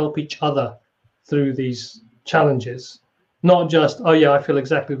skillfully help each other through these challenges? Not just, oh yeah, I feel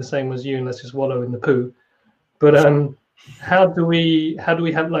exactly the same as you and let's just wallow in the poo. But how do we have,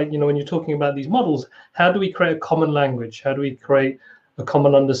 like, when you're talking about these models, how do we create a common language? How do we create a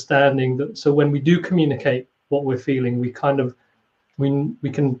common understanding that so when we do communicate what we're feeling, we kind of we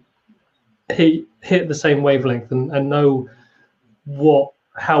can hit the same wavelength and know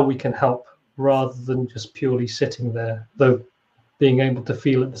how we can help rather than just purely sitting there, though being able to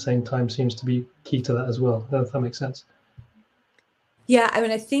feel at the same time seems to be key to that as well. I don't know if that makes sense. Yeah, I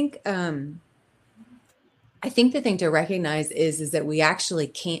mean, I think the thing to recognize is that we actually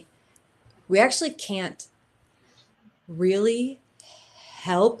can't really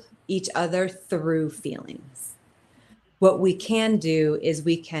help each other through feelings. What we can do is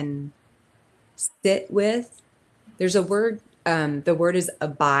we can sit with, there's a word, the word is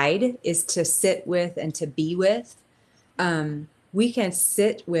abide, is to sit with and to be with. we can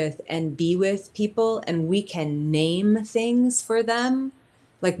sit with and be with people, and we can name things for them.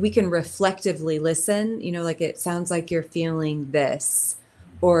 Like we can reflectively listen, you know, like it sounds like you're feeling this,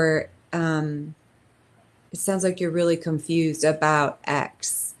 or it sounds like you're really confused about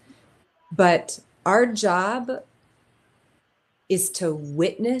X. But our job is to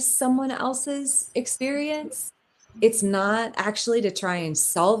witness someone else's experience. It's not actually to try and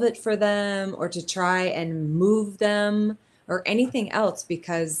solve it for them or to try and move them or anything else,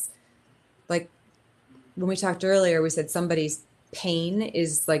 because like when we talked earlier, we said somebody's pain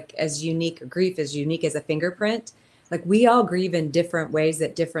is like as unique, or grief is unique as a fingerprint. Like we all grieve in different ways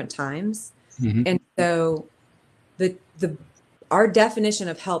at different times. Mm-hmm. And so our definition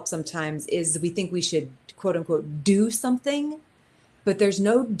of help sometimes is we think we should quote unquote do something, but there's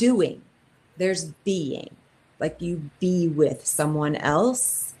no doing, there's being. Like you be with someone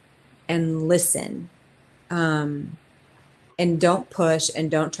else and listen, and don't push and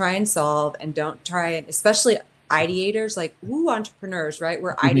don't try and solve and don't try and, especially ideators, like entrepreneurs, right?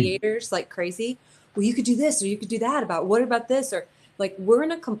 We're ideators like crazy. Well, you could do this or you could do that about, what about this? Or like we're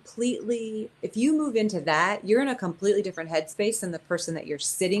in a completely, if you move into that, you're in a completely different headspace than the person that you're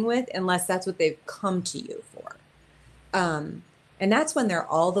sitting with, unless that's what they've come to you for. And that's when they're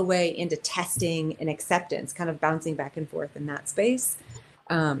all the way into testing and acceptance, kind of bouncing back and forth in that space.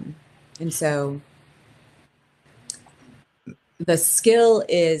 And so the skill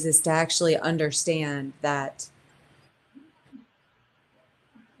is to actually understand that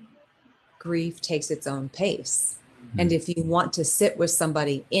grief takes its own pace. And if you want to sit with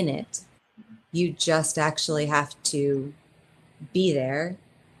somebody in it, you just actually have to be there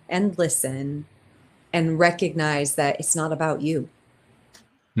and listen and recognize that it's not about you.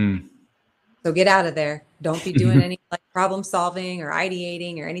 So get out of there. Don't be doing any like problem solving or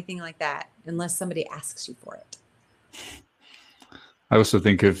ideating or anything like that unless somebody asks you for it. I also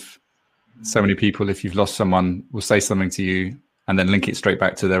think of so many people, if you've lost someone, will say something to you and then link it straight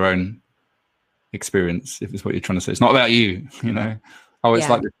back to their own experience, if it's what you're trying to say. It's not about you, you know. Oh, it's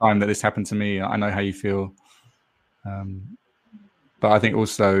like the time that this happened to me. I know how you feel. But I think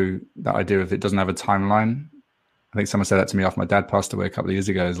also that idea of it doesn't have a timeline. I think someone said that to me after my dad passed away a couple of years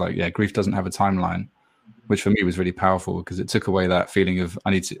ago. It's like, yeah, grief doesn't have a timeline, which for me was really powerful because it took away that feeling of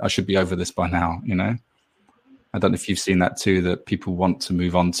I should be over this by now, you know. I don't know if you've seen that too, that people want to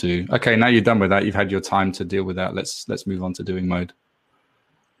move on to, okay, now you're done with that. You've had your time to deal with that. Let's move on to doing mode.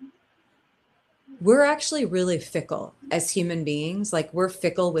 We're actually really fickle as human beings. Like we're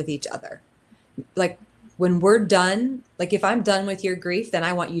fickle with each other. Like when we're done, like if I'm done with your grief, then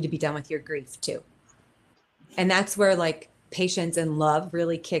I want you to be done with your grief too. And that's where like patience and love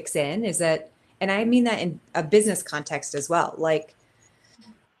really kicks in, is that, and I mean that in a business context as well. Like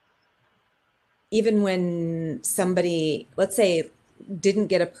even when somebody, let's say, didn't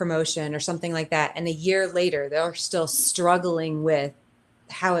get a promotion or something like that, and a year later, they're still struggling with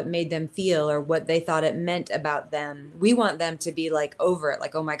how it made them feel or what they thought it meant about them. We want them to be like over it.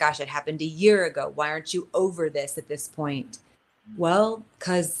 Like, oh my gosh, it happened a year ago. Why aren't you over this at this point? Well,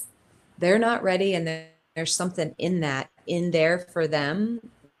 because they're not ready. And there's something in there for them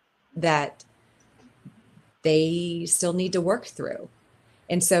that they still need to work through.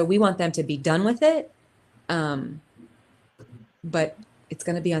 And so we want them to be done with it. But it's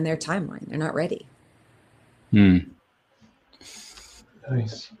going to be on their timeline. They're not ready.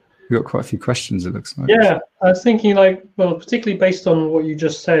 Nice. We've got quite a few questions, it looks like. Yeah, I was thinking like, well, particularly based on what you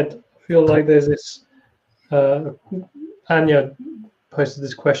just said, I feel like there's this, Anya posted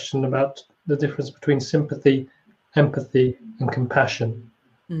this question about the difference between sympathy, empathy, and compassion.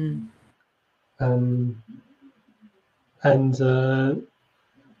 And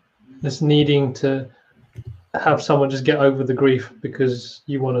this needing to have someone just get over the grief because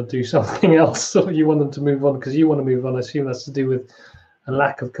you want to do something else, or you want them to move on because you want to move on. I assume that's to do with a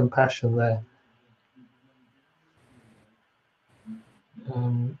lack of compassion there.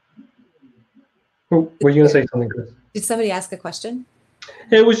 Were you going to say something, Chris? Did somebody ask a question?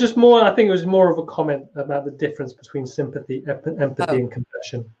 It was just more, I think it was more of a comment about the difference between sympathy, empathy, and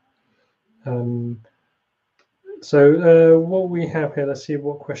compassion. So what we have here, let's see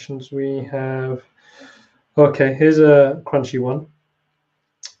what questions we have. Okay, here's a crunchy one.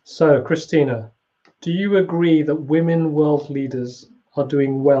 So, Christina, do you agree that women world leaders are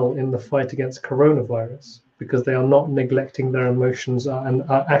doing well in the fight against coronavirus because they are not neglecting their emotions and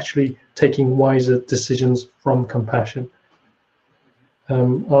are actually taking wiser decisions from compassion?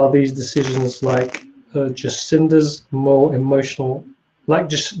 Are these decisions like Jacinda's more emotional, like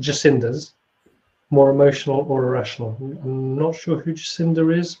Jacinda's, more emotional or irrational? I'm not sure who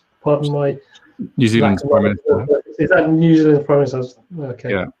Jacinda is. Pardon my New Zealand's Prime Minister. Is that New Zealand Prime Minister?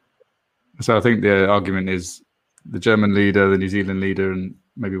 Okay. Yeah. So I think the argument is the German leader, the New Zealand leader, and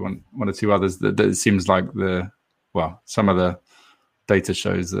maybe one or two others. That it seems like some of the data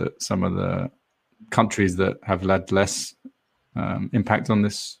shows that some of the countries that have led less impact on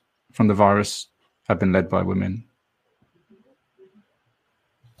this from the virus have been led by women.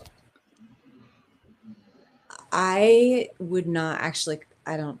 I would not actually,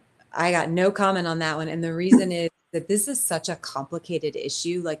 I got no comment on that one. And the reason is that this is such a complicated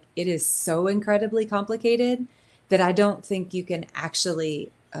issue. Like, it is so incredibly complicated that I don't think you can actually,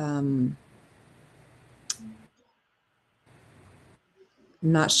 I'm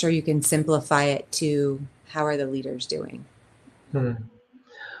not sure you can simplify it to how are the leaders doing.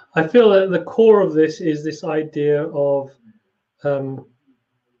 I feel that the core of this is this idea of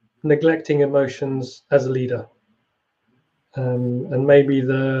neglecting emotions as a leader. And maybe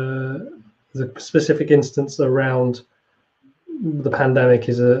the specific instance around the pandemic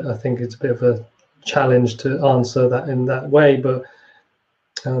is I think it's a bit of a challenge to answer that in that way. But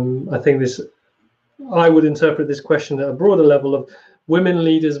I think I would interpret this question at a broader level of women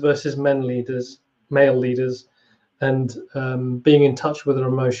leaders versus men leaders, male leaders, and being in touch with their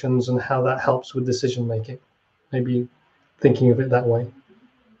emotions and how that helps with decision making. Maybe thinking of it that way.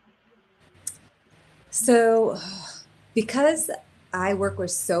 So, because I work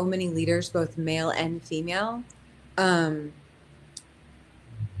with so many leaders, both male and female,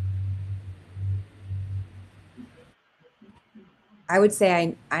 I would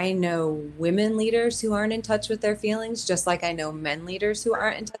say I know women leaders who aren't in touch with their feelings, just like I know men leaders who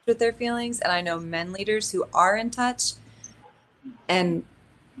aren't in touch with their feelings. And I know men leaders who are in touch and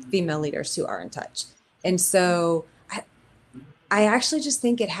female leaders who are in touch. And so I actually just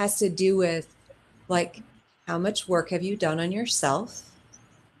think it has to do with, like, how much work have you done on yourself?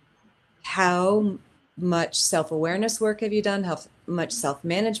 How much self-awareness work have you done? How much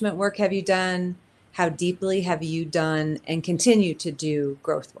self-management work have you done? How deeply have you done and continue to do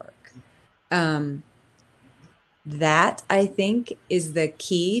growth work? That, I think, is the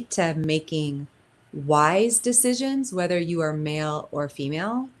key to making wise decisions, whether you are male or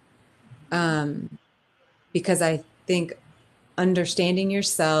female. Because I think understanding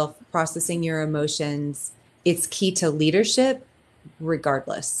yourself, processing your emotions, it's key to leadership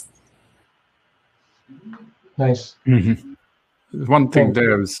regardless. Nice. Mm-hmm. One thing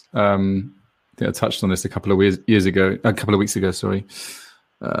there was, I touched on this a couple of weeks ago, sorry.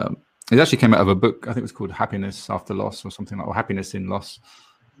 It actually came out of a book, I think it was called Happiness After Loss or something like, or Happiness in Loss.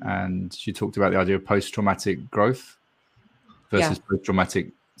 And she talked about the idea of post-traumatic growth versus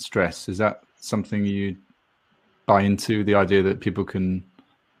post-traumatic stress. Is that something you buy into, the idea that people can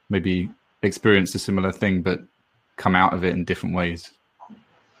maybe experience a similar thing, but come out of it in different ways?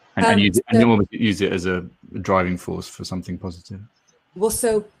 And use it as a driving force for something positive? Well,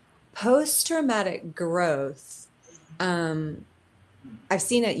 so post-traumatic growth, I've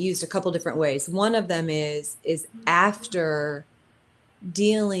seen it used a couple different ways. One of them is after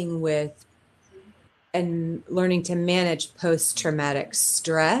dealing with and learning to manage post-traumatic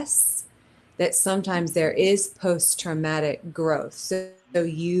stress, that sometimes there is post-traumatic growth. So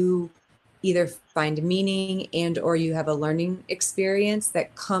you either find meaning and or you have a learning experience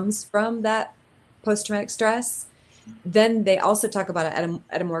that comes from that post-traumatic stress. Then they also talk about it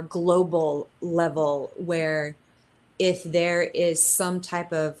at a more global level, where if there is some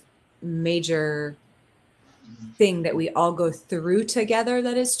type of major thing that we all go through together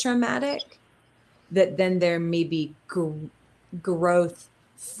that is traumatic, that then there may be growth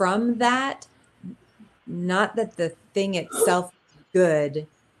from that. Not that the thing itself is good,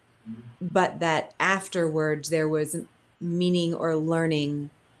 but that afterwards there was meaning or learning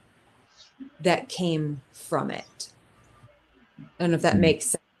that came from it. I don't know if that makes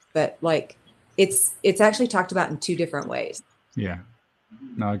sense, but like it's actually talked about in two different ways. Yeah.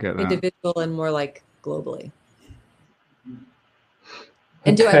 No, I get that. Individual and more like globally.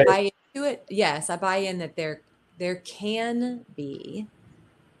 And do I buy into it? Yes, I buy in that there can be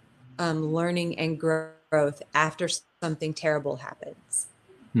learning and growth after something terrible happens.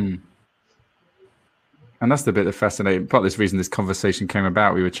 And that's the bit that fascinating. Part of this reason this conversation came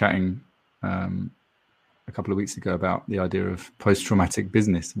about, we were chatting a couple of weeks ago about the idea of post-traumatic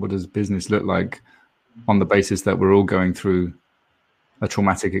business. What does business look like on the basis that we're all going through a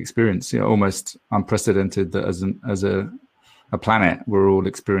traumatic experience? You know, almost unprecedented that as a planet, we're all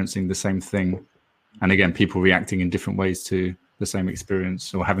experiencing the same thing. And again, people reacting in different ways to the same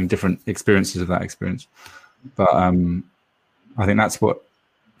experience or having different experiences of that experience. But I think that's what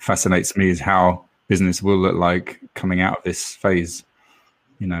fascinates me, is how business will look like coming out of this phase.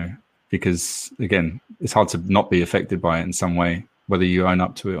 You know, because again, it's hard to not be affected by it in some way, whether you own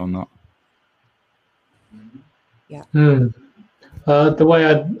up to it or not. Yeah. The way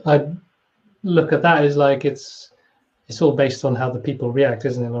I'd look at that is like it's all based on how the people react,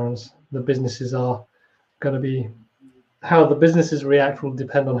 isn't it, Laurence? The businesses are going to be, how the businesses react will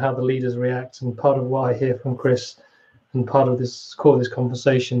depend on how the leaders react. And part of what I hear from Chris, and part of this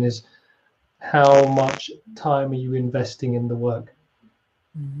conversation, is how much time are you investing in the work?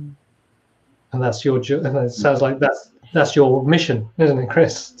 Mm-hmm. And that's your and it sounds like that's your mission, isn't it,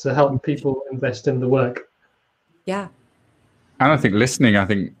 Chris? To help people invest in the work. Yeah. And I think listening,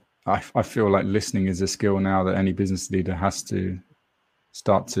 I feel like listening is a skill now that any business leader has to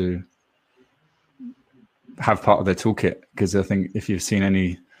start to have part of their toolkit. Because I think if you've seen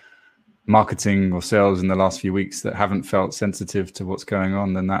any marketing or sales in the last few weeks that haven't felt sensitive to what's going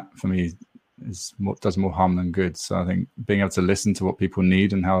on, then that for me does more harm than good. So I think being able to listen to what people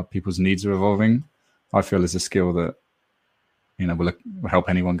need and how people's needs are evolving, I feel is a skill that, will help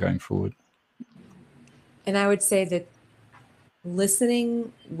anyone going forward. And I would say that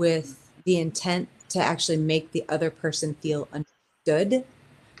listening with the intent to actually make the other person feel understood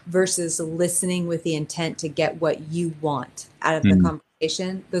versus listening with the intent to get what you want out of the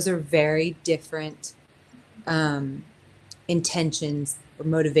conversation, those are very different intentions or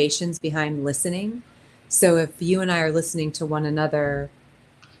motivations behind listening. So if you and I are listening to one another,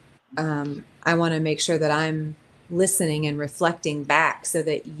 I want to make sure that I'm listening and reflecting back so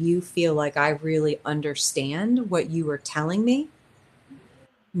that you feel like I really understand what you were telling me,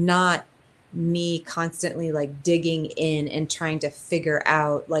 not me constantly like digging in and trying to figure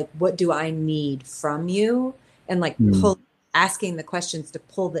out like, what do I need from you? And like asking the questions to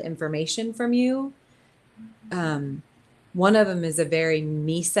pull the information from you. One of them is a very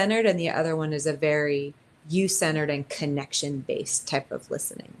me-centered and the other one is a very you-centered and connection-based type of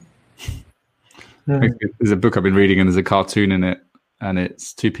listening. There's a book I've been reading and there's a cartoon in it, and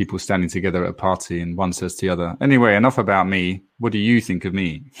it's two people standing together at a party and one says to the other, "Anyway, enough about me. What do you think of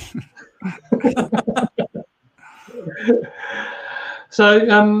me?"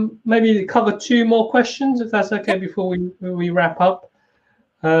 So maybe cover two more questions, if that's okay, before we wrap up.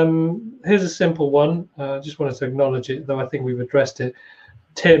 Here's a simple one. Just wanted to acknowledge it, though I think we've addressed it.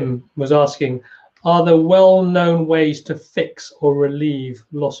 Tim was asking, are there well-known ways to fix or relieve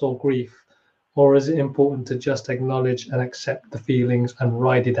loss or grief? Or is it important to just acknowledge and accept the feelings and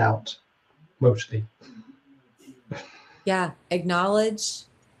ride it out, mostly? Yeah, acknowledge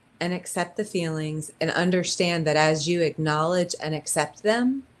and accept the feelings and understand that as you acknowledge and accept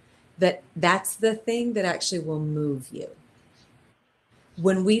them, that's the thing that actually will move you.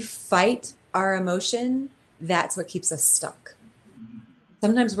 When we fight our emotion, that's what keeps us stuck.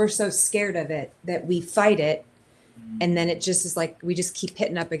 Sometimes we're so scared of it that we fight it. And then it just is like, we just keep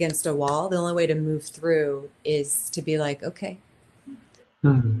hitting up against a wall. The only way to move through is to be like, okay.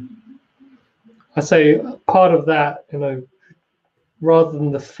 I say part of that, rather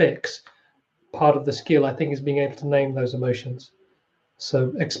than the fix, part of the skill, I think, is being able to name those emotions.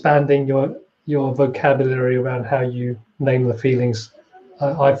 So expanding your vocabulary around how you name the feelings,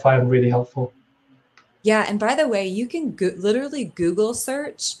 I find really helpful. Yeah. And by the way, you can literally Google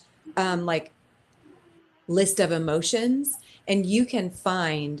search like list of emotions, and you can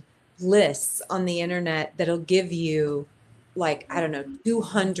find lists on the internet that'll give you like,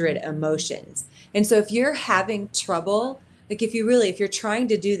 200 emotions. And so if you're having trouble, like if you're trying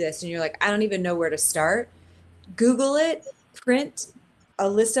to do this and you're like, I don't even know where to start, Google it, print a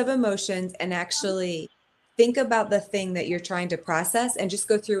list of emotions and actually think about the thing that you're trying to process and just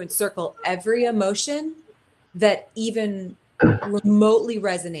go through and circle every emotion that even remotely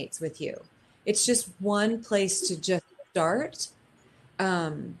resonates with you. It's just one place to just start.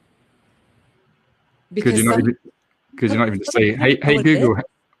 Because you're not even just say,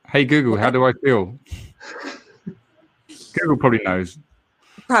 hey Google, how do I feel? Google probably knows.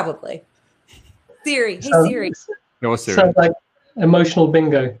 Probably. Siri, hey Siri. No, Siri. Sounds like emotional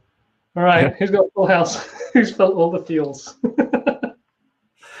bingo. All right, who's got full house? Who's felt all the feels?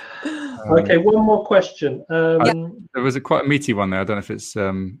 Okay, one more question. There was quite a meaty one there. I don't know if it's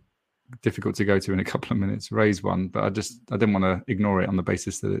difficult to go to in a couple of minutes. Raise one, but I didn't want to ignore it on the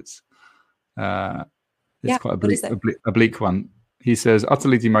basis that it's quite a bleak one. He says,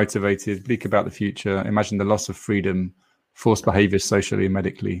 utterly demotivated, bleak about the future, imagine the loss of freedom, forced behavior socially and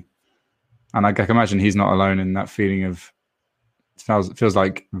medically. And I can imagine he's not alone in that feeling of, feels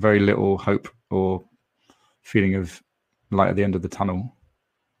like very little hope or feeling of light at the end of the tunnel.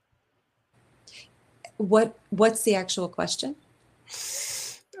 What's the actual question?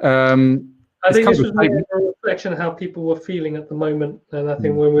 I think this was more of a reflection of how people were feeling at the moment. And I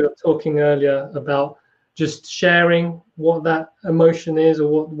think when we were talking earlier about just sharing what that emotion is,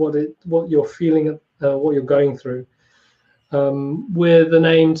 or what you're feeling, what you're going through, with an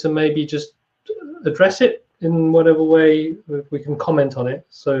aim to maybe just address it in whatever way we can comment on it.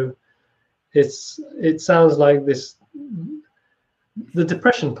 So it sounds like the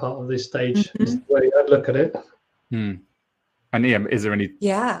depression part of this stage is the way I look at it. And is there any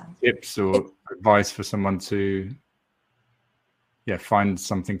tips or advice for someone to find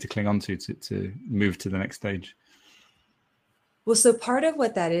something to cling on to move to the next stage? Well, so part of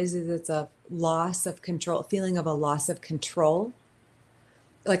what that is it's a loss of control, feeling of a loss of control,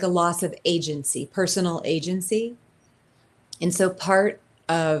 like a loss of agency, personal agency. And so part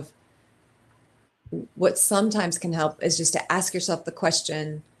of what sometimes can help is just to ask yourself the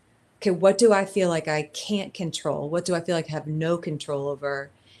question, okay, what do I feel like I can't control? What do I feel like I have no control over?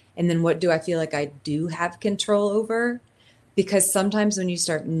 And then what do I feel like I do have control over? Because sometimes when you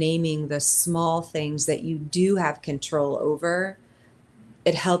start naming the small things that you do have control over,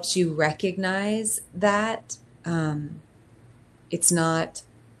 it helps you recognize that it's not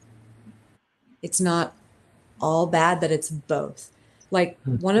all bad, that it's both. Like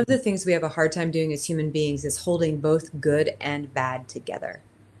one of the things we have a hard time doing as human beings is holding both good and bad together.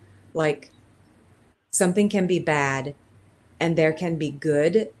 Like something can be bad and there can be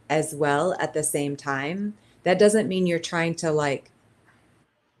good as well at the same time. That doesn't mean you're trying to like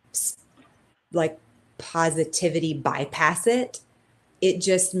positivity bypass it. It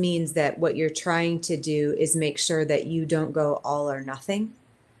just means that what you're trying to do is make sure that you don't go all or nothing.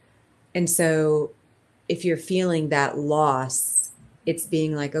 And so if you're feeling that loss, it's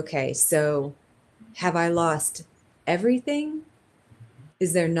being like, okay, so have I lost everything?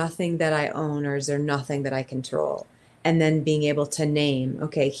 Is there nothing that I own, or is there nothing that I control? And then being able to name,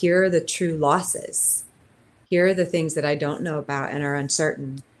 okay, here are the true losses. Here are the things that I don't know about and are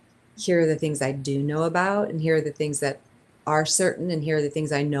uncertain. Here are the things I do know about, and here are the things that are certain, and here are the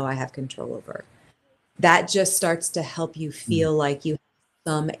things I know I have control over. That just starts to help you feel like you have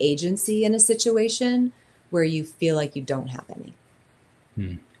some agency in a situation where you feel like you don't have any.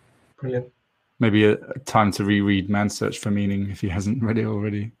 Brilliant. Maybe a time to reread Man's Search for Meaning if he hasn't read it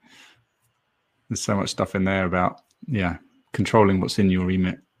already. There's so much stuff in there about controlling what's in your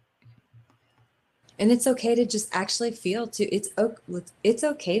remit. And it's okay to just actually feel too. It's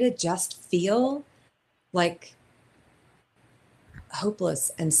okay to just feel like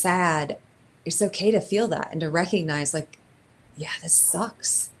hopeless and sad. It's okay to feel that and to recognize like, yeah, this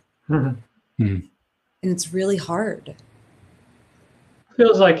sucks. And it's really hard.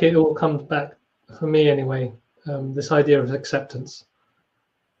 Feels like it all comes back, for me anyway, this idea of acceptance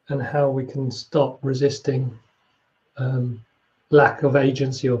and how we can stop resisting lack of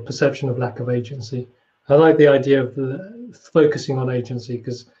agency or perception of lack of agency. I like the idea of focusing on agency,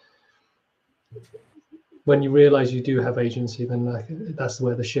 because when you realize you do have agency, then that's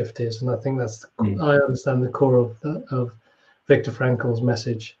where the shift is. And I think that's, I understand the core of Viktor Frankl's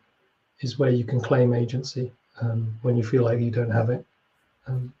message is where you can claim agency when you feel like you don't have it.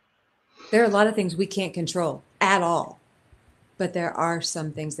 There are a lot of things we can't control at all, but there are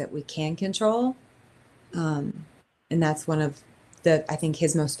some things that we can control. And that's one of I think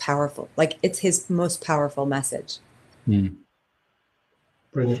his most powerful, like it's his most powerful message.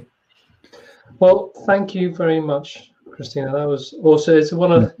 Brilliant. Well, thank you very much, Christina. That was also, it's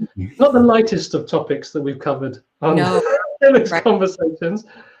one of, not the lightest of topics that we've covered on these conversations,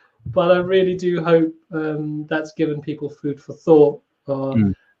 but I really do hope that's given people food for thought,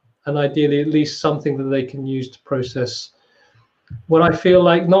 and ideally at least something that they can use to process what I feel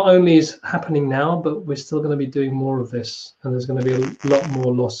like not only is happening now, but we're still going to be doing more of this, and there's going to be a lot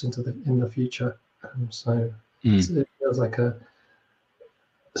more loss in the future. So it feels like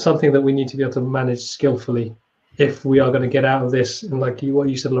something that we need to be able to manage skillfully if we are going to get out of this, and like what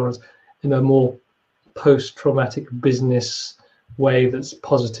you said, Laurence, in a more post-traumatic business way that's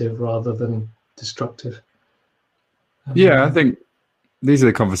positive rather than destructive. I think these are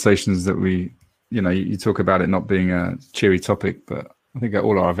the conversations that we, you talk about it not being a cheery topic, but I think at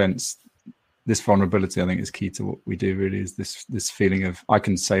all our events, this vulnerability, I think, is key to what we do. Really, is this feeling of I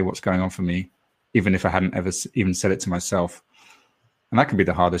can say what's going on for me, even if I hadn't ever even said it to myself, and that can be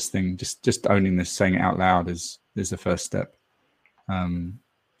the hardest thing. Just owning this, saying it out loud is the first step.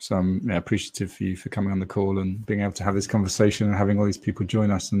 So I'm appreciative for you for coming on the call and being able to have this conversation and having all these people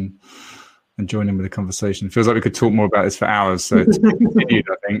join us and join in with the conversation. It feels like we could talk more about this for hours, so it's continued,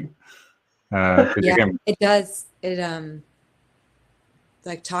 I think. Again, it does. It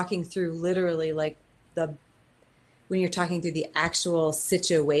like talking through literally like when you're talking through the actual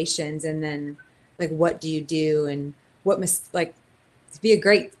situations, and then like, what do you do, and like, it'd be a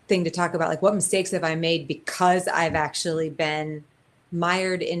great thing to talk about, like, what mistakes have I made because I've actually been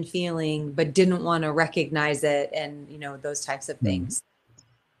mired in feeling, but didn't want to recognize it, and, you know, those types of things.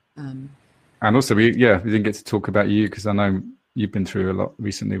 And also, we didn't get to talk about you, because I know you've been through a lot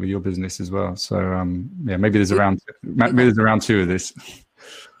recently with your business as well. So maybe there's around two of this.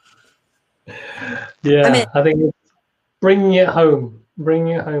 Yeah, I think it's bringing it home.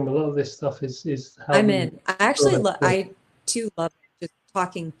 A lot of this stuff is how I'm in. I actually I too love just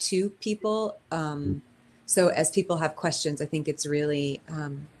talking to people. So as people have questions, I think it's really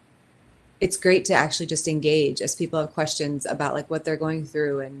it's great to actually just engage as people have questions about like what they're going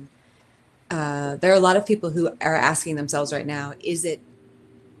through. And there are a lot of people who are asking themselves right now, is it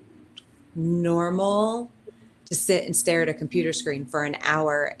normal to sit and stare at a computer screen for an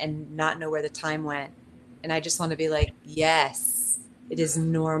hour and not know where the time went? And I just want to be like, yes, it is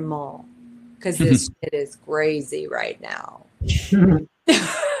normal, because this shit is crazy right now.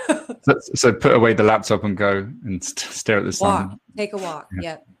 So put away the laptop and go and stare at the sun. Take a walk.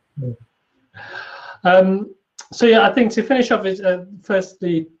 Yep. So yeah, I think to finish off is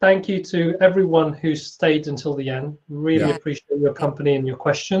firstly, thank you to everyone who stayed until the end. Really appreciate your company and your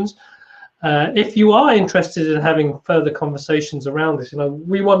questions. If you are interested in having further conversations around this, you know,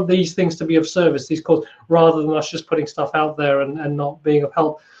 we want these things to be of service, these calls, rather than us just putting stuff out there and not being of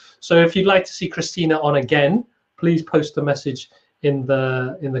help. So if you'd like to see Christina on again, please post a message in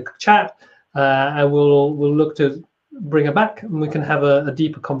the chat, and we'll look to bring her back, and we can have a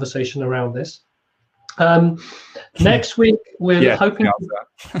deeper conversation around this. Next week we're hoping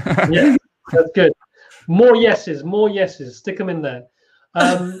yeah, that's good. More yeses, stick them in there.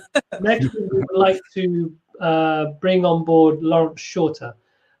 Next week we would like to bring on board Laurence Shorter.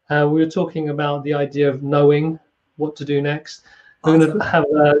 We were talking about the idea of knowing what to do next. We're going to have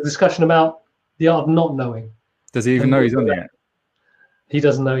a discussion about the art of not knowing. Does he even know he's on yet? He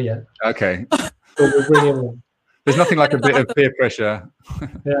doesn't know yet. Okay. So we'll bring him in. There's nothing like a bit of peer pressure.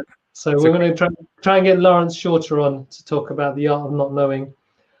 Yeah. So we're going to try and get Laurence Shorter on to talk about the art of not knowing.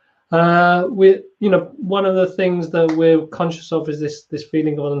 One of the things that we're conscious of is this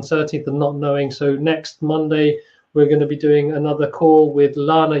feeling of uncertainty, the not knowing. So next Monday, we're going to be doing another call with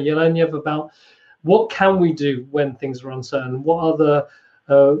Lana Yelenev about what can we do when things are uncertain. What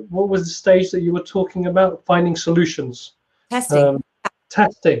was the stage that you were talking about? Finding solutions. Testing.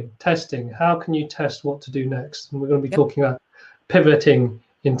 How can you test what to do next? And we're going to be talking about pivoting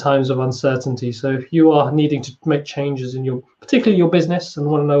in times of uncertainty. So if you are needing to make changes in particularly your business, and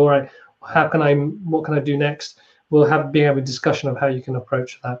want to know, all right, what can I do next? We'll be having a discussion of how you can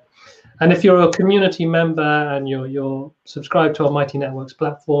approach that. And if you're a community member and you're subscribed to our Mighty Networks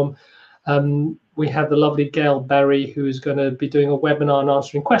platform, we have the lovely Gail Berry, who is going to be doing a webinar and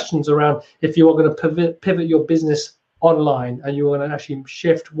answering questions around if you are going to pivot your business online, and you want to actually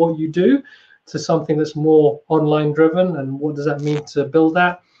shift what you do to something that's more online driven, and what does that mean to build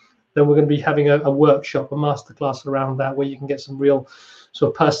that. Then we're going to be having a workshop, a masterclass around that, where you can get some real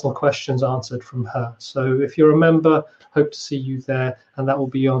sort of personal questions answered from her. So if you're a member, hope to see you there, and that will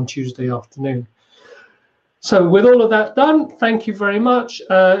be on Tuesday afternoon. So with all of that done, thank you very much.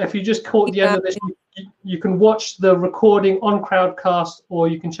 If you just caught the end of this, you can watch the recording on Crowdcast, or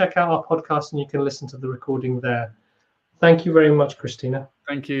you can check out our podcast and you can listen to the recording there. Thank you very much, Christina.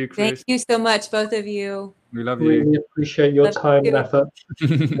 Thank you, Chris. Thank you so much, both of you. We love you. Really appreciate your time and effort.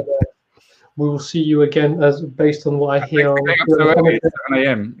 We will see you again, as based on what I hear. It's 7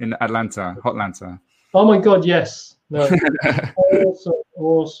 a.m. in Atlanta, Hotlanta. Oh my God, yes. No.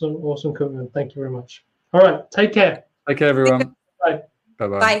 Awesome commitment. Thank you very much. All right, take care. Take care, everyone. Bye.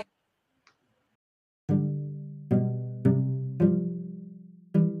 Bye-bye. Bye.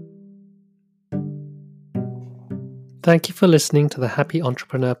 Thank you for listening to the Happy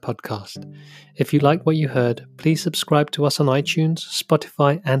Entrepreneur podcast. If you like what you heard, please subscribe to us on iTunes,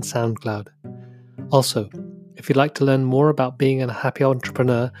 Spotify, and SoundCloud. Also, if you'd like to learn more about being a happy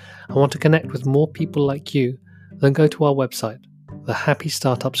entrepreneur and want to connect with more people like you, then go to our website,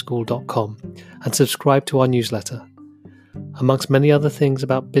 thehappystartupschool.com, and subscribe to our newsletter. Amongst many other things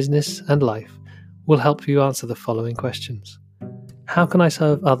about business and life, we'll help you answer the following questions. How can I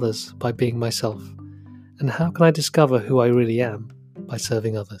serve others by being myself? And how can I discover who I really am by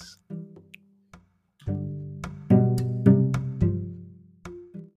serving others?